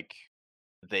feel like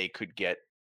they could get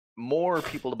more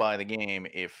people to buy the game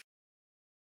if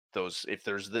there's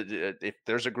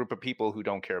a group of people who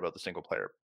don't care about the single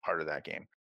player part of that game.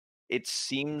 It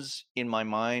seems in my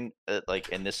mind like,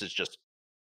 and this is just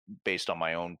based on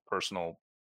my own personal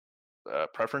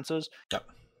preferences, Yeah.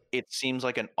 it seems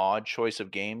like an odd choice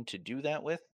of game to do that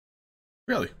with.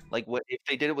 Really? Like, what if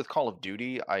they did it with Call of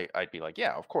Duty? I'd be like,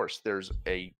 yeah, of course. There's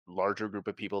a larger group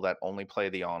of people that only play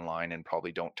the online and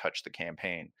probably don't touch the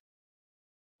campaign.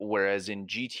 Whereas in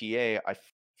GTA, I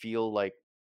feel like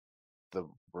the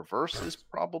reverse is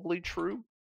probably true.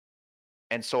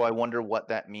 And so I wonder what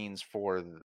that means for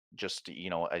just,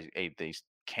 the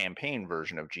campaign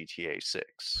version of GTA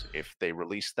 6 if they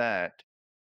release that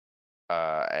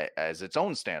as its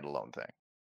own standalone thing.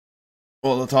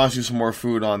 Well, to toss you some more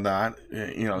food on that,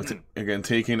 Mhm. again,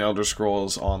 taking Elder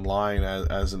Scrolls Online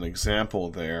as an example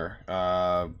there,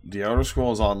 the Elder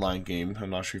Scrolls Online game,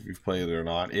 I'm not sure if you've played it or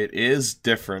not, it is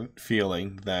different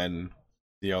feeling than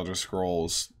the Elder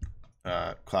Scrolls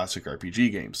classic RPG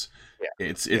games. Yeah,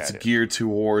 It's yeah, it is. geared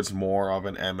towards more of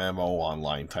an MMO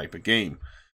online type of game.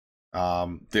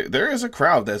 There is a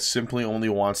crowd that simply only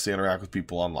wants to interact with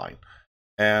people online.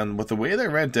 And with the way that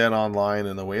Red Dead Online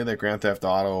and the way that Grand Theft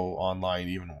Auto Online,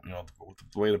 even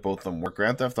the way that both of them work,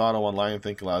 Grand Theft Auto Online I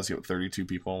think allows you 32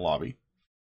 people in lobby,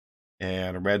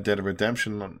 and Red Dead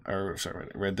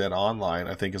Online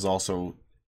I think is also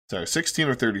 16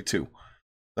 or 32.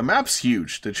 The map's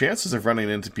huge. The chances of running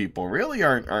into people really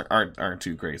aren't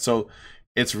too great. So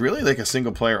it's really like a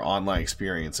single player online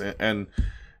experience, and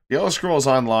the Elder Scrolls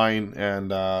Online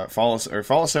and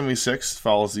Fallout 76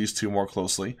 follows these two more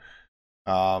closely.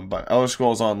 But Elder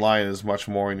Scrolls Online is much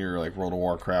more in your like World of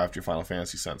Warcraft, your Final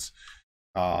Fantasy sense.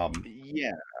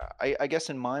 Yeah, I guess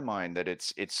in my mind that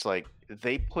it's like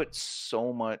they put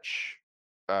so much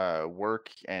work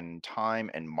and time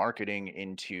and marketing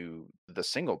into the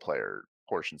single player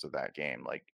portions of that game.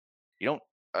 Like, you don't,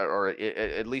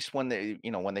 at least when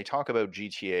they talk about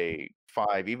GTA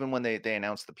 5, even when they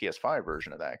announced the PS5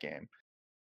 version of that game,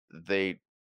 they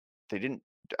they didn't.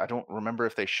 I don't remember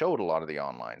if they showed a lot of the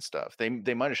online stuff. They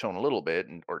might have shown a little bit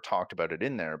or talked about it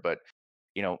in there, but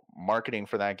marketing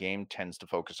for that game tends to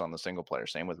focus on the single player.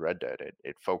 Same with Red Dead.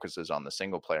 It focuses on the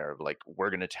single player of like,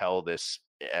 we're going to tell this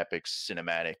epic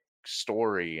cinematic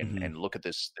story and mhm. and look at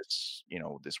this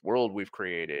world we've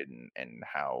created and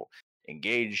how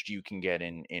engaged you can get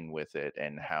in with it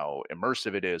and how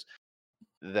immersive it is.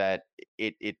 That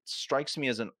it strikes me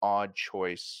as an odd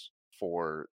choice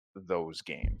for those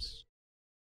games.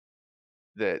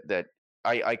 That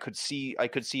I could see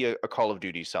a Call of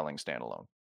Duty selling standalone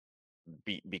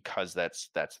because that's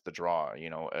the draw.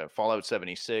 Fallout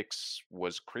 76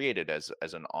 was created as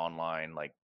an online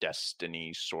like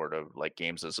Destiny sort of like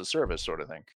games as a service sort of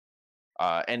thing.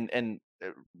 And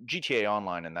GTA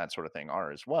Online and that sort of thing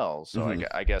are as well. So Mhm.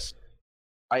 I guess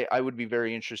I would be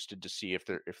very interested to see if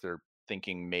they're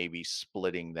thinking maybe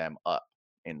splitting them up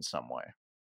in some way,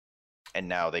 and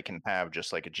now they can have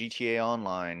just like a GTA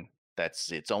Online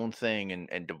that's its own thing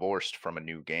and divorced from a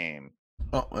new game.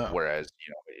 Oh, yeah. Whereas,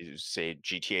 say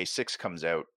GTA 6 comes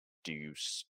out, do you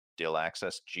still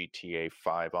access GTA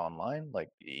 5 online? Like,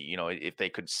 if they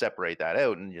could separate that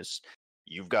out and just,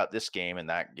 you've got this game and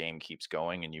that game keeps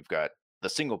going, and you've got the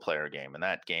single player game and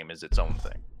that game is its own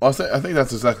thing. Well, I think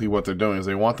that's exactly what they're doing. Is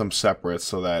they want them separate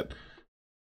so that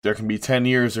there can be 10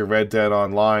 years of Red Dead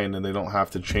Online and they don't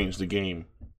have to change the game.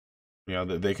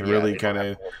 That they can Yeah, really they don't kind have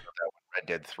of to worry about that when Red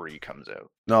Dead 3 comes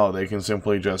out. no, they can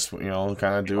simply just kind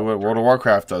of do Oh, what World of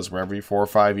Warcraft does, where every 4 or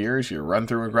 5 years you run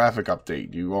through a graphic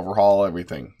update, you overhaul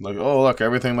everything. Like, oh look,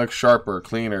 everything looks sharper,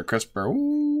 cleaner, crisper.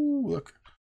 Ooh, look,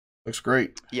 looks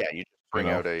great. yeah, you just You bring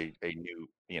know, out a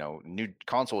new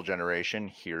console generation.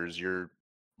 Here's your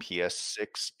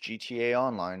PS6 GTA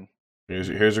Online.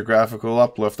 here's a graphical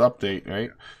uplift update,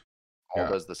 right? All Yeah.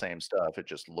 does the same stuff. It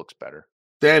just looks better.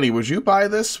 Danny, would you buy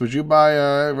this? Would you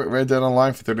buy Red Dead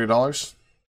Online for $30?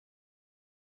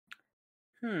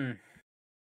 Hmm.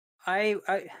 I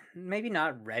maybe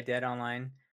not Red Dead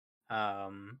Online.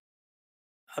 Um,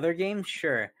 Other games,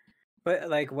 sure, but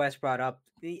like Wes brought up,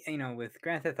 with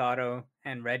Grand Theft Auto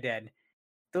and Red Dead,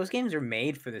 those games are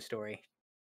made for the story.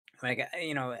 Like,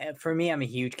 for me, I'm a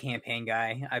huge campaign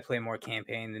guy. I play more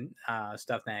campaign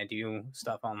stuff than I do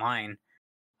stuff online.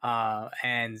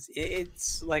 And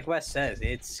it's like Wes says,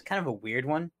 it's kind of a weird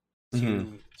one Mm-hmm.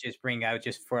 to just bring out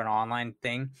just for an online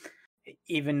thing.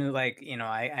 Even like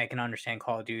I can understand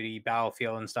Call of Duty,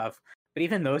 Battlefield, and stuff, But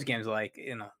even those games, like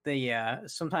the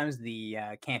sometimes the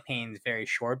campaign's very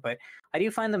short, but I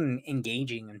do find them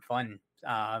engaging and fun.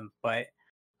 But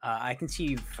I can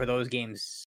see for those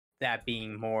games that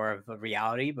being more of a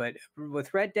reality. But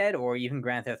with Red Dead or even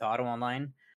Grand Theft Auto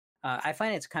Online, I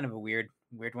find it's kind of a weird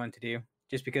one to do.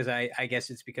 Just because I guess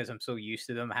it's because I'm so used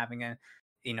to them having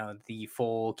the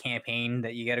full campaign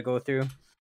that you got to go through.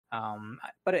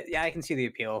 But yeah, I can see the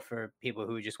appeal for people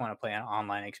who just want to play an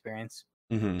online experience.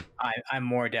 Mm-hmm. I'm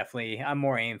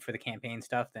more aimed for the campaign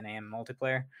stuff than I am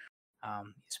multiplayer.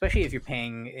 Especially if you're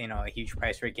paying a huge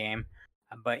price for a game.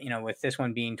 But with this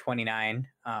one being 29,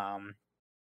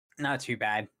 not too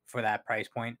bad for that price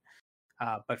point.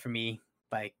 But for me,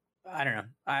 like I don't know,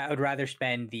 I would rather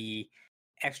spend the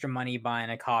extra money buying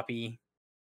a copy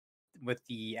with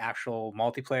the actual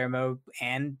multiplayer mode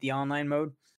and the online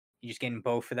mode. You're just getting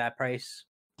both for that price.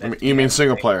 You mean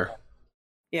single player?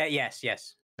 Yeah. Yes. Yeah.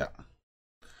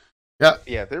 Yeah.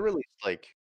 Yeah, they released like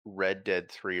Red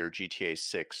Dead 3 or GTA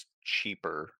 6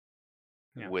 cheaper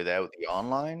without the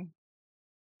online,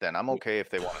 then I'm okay if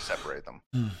they want to separate them.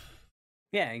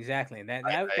 Yeah, exactly.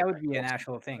 That would be an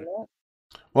actual thing.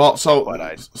 Well, so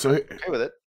okay with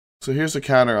it. So here's the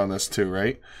counter on this too,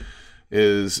 right?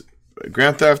 Is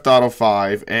Grand Theft Auto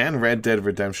 5 and Red Dead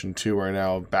Redemption 2 are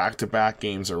now back-to-back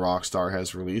games that Rockstar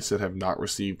has released that have not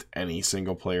received any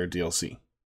single-player DLC.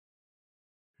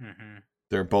 Mm-hmm.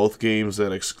 They're both games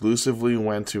that exclusively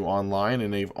went to online,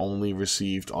 and they've only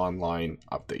received online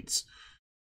updates.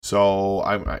 So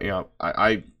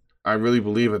I really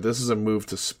believe that this is a move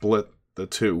to split the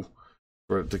two,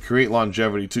 to create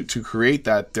longevity, to create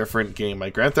that different game.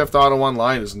 Like Grand Theft Auto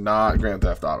Online is not Grand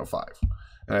Theft Auto 5,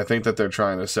 and I think that they're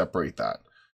trying to separate that.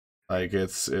 Like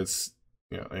it's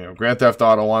Grand Theft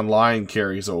Auto Online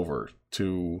carries over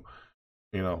to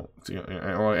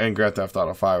and Grand Theft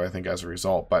Auto 5, I think, as a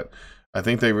result, but I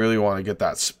think they really want to get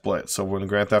that split. So when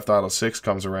Grand Theft Auto 6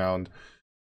 comes around,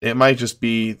 it might just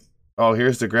be, oh,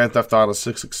 here's the Grand Theft Auto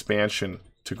 6 expansion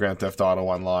to Grand Theft Auto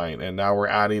Online, and now we're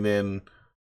adding in,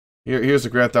 here's the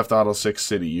Grand Theft Auto 6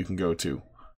 city you can go to.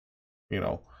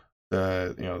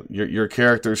 Your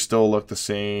characters still look the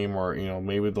same, or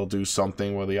maybe they'll do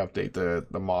something where they update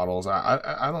the models.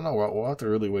 I don't know. We'll have to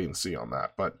really wait and see on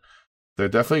that, but they're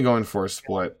definitely going for a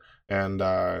split. And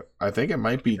I think it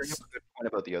might be. Bring up a good point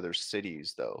about the other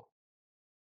cities, though.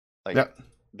 Like, yeah.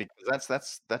 Because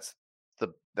that's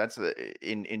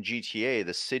in GTA,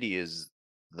 the city is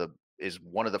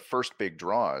one of the first big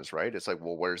draws, right? It's like,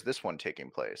 well, where's this one taking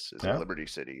place? Is it Liberty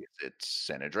City? Is it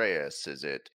San Andreas? Is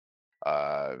it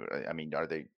I mean, are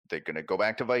they going to go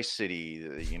back to Vice City?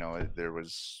 There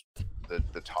was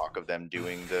the talk of them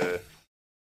doing the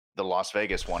Las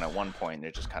Vegas one at one point, and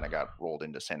it just kind of got rolled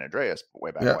into San Andreas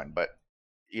way back when. But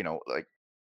like,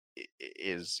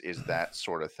 is that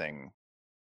sort of thing?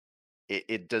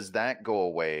 It does that go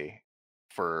away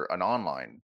for an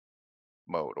online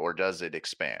mode, or does it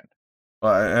expand?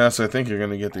 Well, I think you're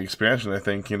going to get the expansion. I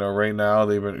think right now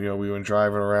we've been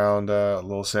driving around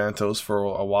Los Santos for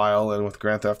a while, and with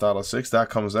Grand Theft Auto 6 that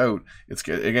comes out, it's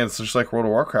just like World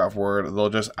of Warcraft, where they'll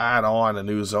just add on a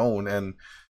new zone, and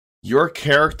your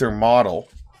character model,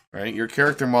 right? Your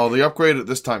character model, they upgraded it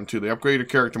this time too. They upgraded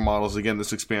character models again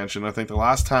this expansion. I think the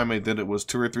last time they did it was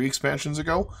 2 or 3 expansions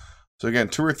ago. So again,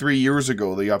 2 or 3 years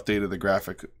ago, they updated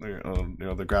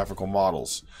the the graphical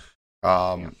models.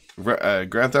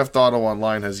 Grand Theft Auto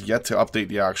Online has yet to update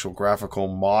the actual graphical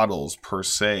models per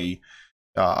se,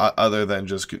 other than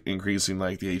just increasing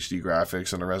like the HD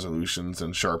graphics and the resolutions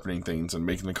and sharpening things and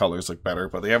making the colors look better.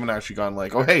 But they haven't actually gone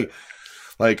like, oh hey,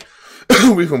 like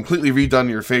we've completely redone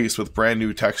your face with brand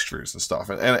new textures and stuff.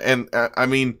 And I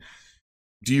mean,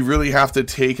 do you really have to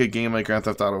take a game like Grand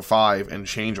Theft Auto 5 and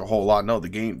change a whole lot? No, the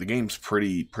game's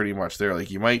pretty much there.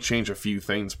 Like, you might change a few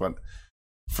things, but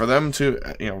for them to,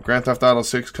 Grand Theft Auto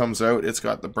 6 comes out, it's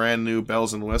got the brand new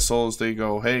bells and whistles. They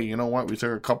go, hey, you know what? We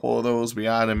took a couple of those, we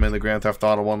add them in the Grand Theft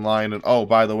Auto Online, and oh,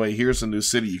 by the way, here's a new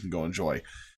city you can go enjoy.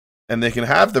 And they can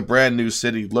have the brand new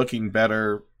city looking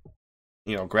better,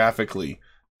 graphically,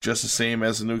 just the same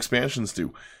as the new expansions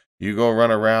do. You go run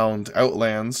around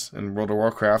Outlands in World of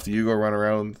Warcraft. You go run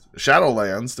around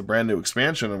Shadowlands, the brand new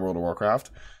expansion in World of Warcraft.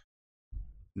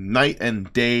 Night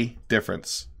and day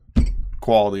difference.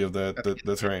 Quality of the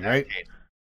terrain, right?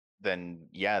 Then,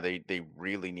 yeah, they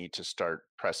really need to start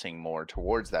pressing more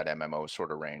towards that MMO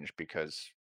sort of range, because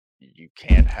you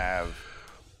can't have,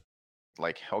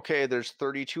 like, okay, there's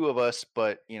 32 of us,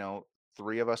 but,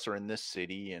 3 of us are in this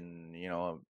city, and,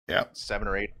 7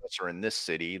 or 8 of us are in this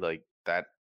city. Like, that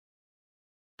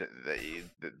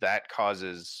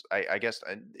causes, I guess,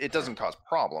 it doesn't cause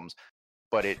problems,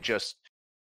 but it just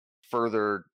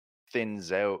further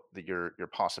thins out your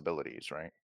possibilities,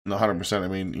 right? No, 100%. I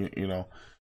mean, you know,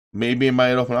 maybe it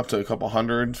might open up to a couple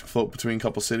hundred float between a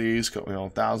couple cities, you know,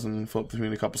 1,000 float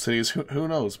between a couple cities. Who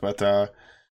knows? But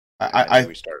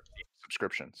We start seeing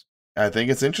subscriptions. I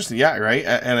think it's interesting. Yeah, right.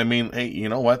 And I mean, hey, you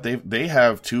know what? They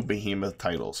have 2 behemoth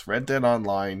titles, Red Dead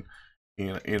Online.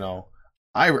 You know,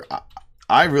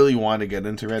 I really want to get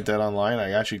into Red Dead Online.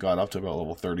 I actually got up to about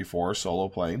level 34 solo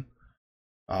playing.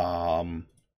 And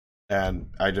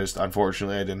I just,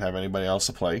 unfortunately, I didn't have anybody else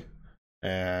to play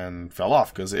and fell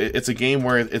off because it's a game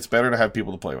where it's better to have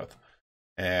people to play with.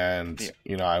 And,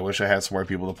 you know, I wish I had some more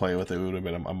people to play with. It would have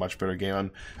been a much better game.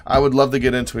 And I would love to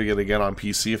get into it again on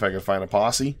PC if I could find a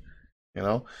posse. You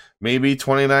know, maybe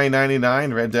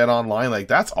 $29.99 Red Dead Online. Like,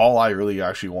 that's all I really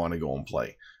actually want to go and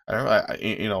play.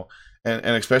 You know, and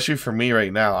especially for me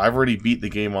right now, I've already beat the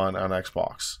game on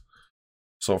Xbox.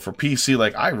 So for PC,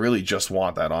 like, I really just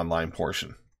want that online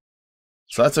portion.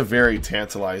 So that's a very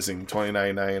tantalizing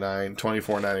 $29.99,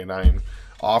 $24.99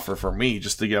 offer for me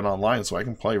just to get online so I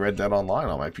can play Red Dead Online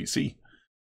on my PC.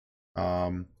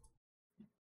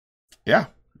 Yeah,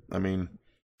 I mean,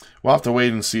 we'll have to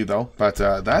wait and see though. But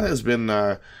that has been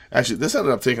actually, this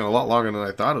ended up taking a lot longer than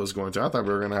I thought it was going to. I thought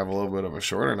we were going to have a little bit of a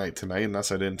shorter night tonight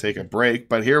unless I didn't take a break.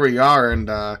 But here we are,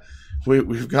 and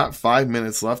we've got 5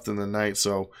 minutes left in the night,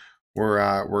 so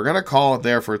we're gonna call it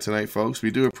there for tonight, folks.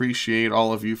 We do appreciate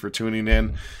all of you for tuning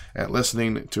in and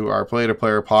listening to our Play to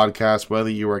Player podcast, whether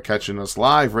you are catching us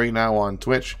live right now on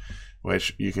Twitch,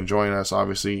 which you can join us.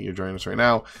 Obviously, you're joining us right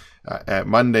now at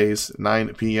Mondays,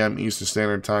 9 p.m. Eastern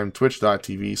Standard Time,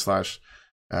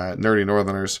 twitch.tv/Nerdy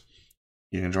Northerners.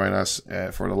 You can join us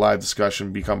for the live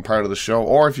discussion, become part of the show,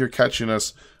 or if you're catching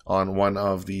us on one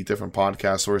of the different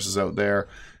podcast sources out there,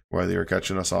 whether you're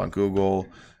catching us on Google's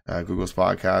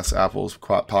podcasts, Apple's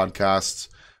podcasts,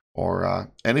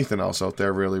 or anything else out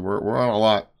there. Really, we're on a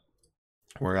lot.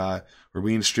 We're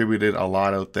being distributed a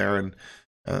lot out there, and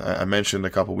I mentioned a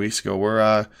couple weeks ago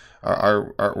we're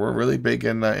really big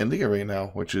in India right now,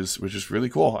 which is really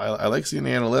cool. I like seeing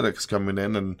the analytics coming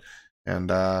in, and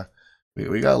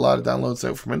we got a lot of downloads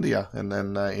out from India, and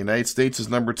then United States is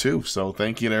number 2. So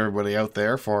thank you to everybody out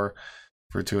there for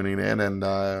tuning in and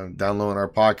downloading our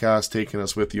podcast, taking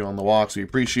us with you on the walks. We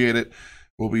appreciate it.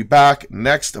 We'll be back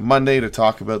next Monday to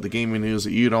talk about the gaming news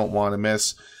that you don't want to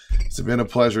miss. It's been a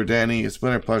pleasure, Danny. It's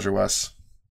been a pleasure, Wes.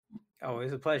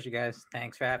 Always a pleasure, guys.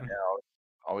 Thanks for having me.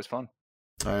 Always fun.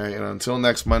 All right, and until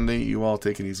next Monday, you all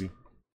take it easy.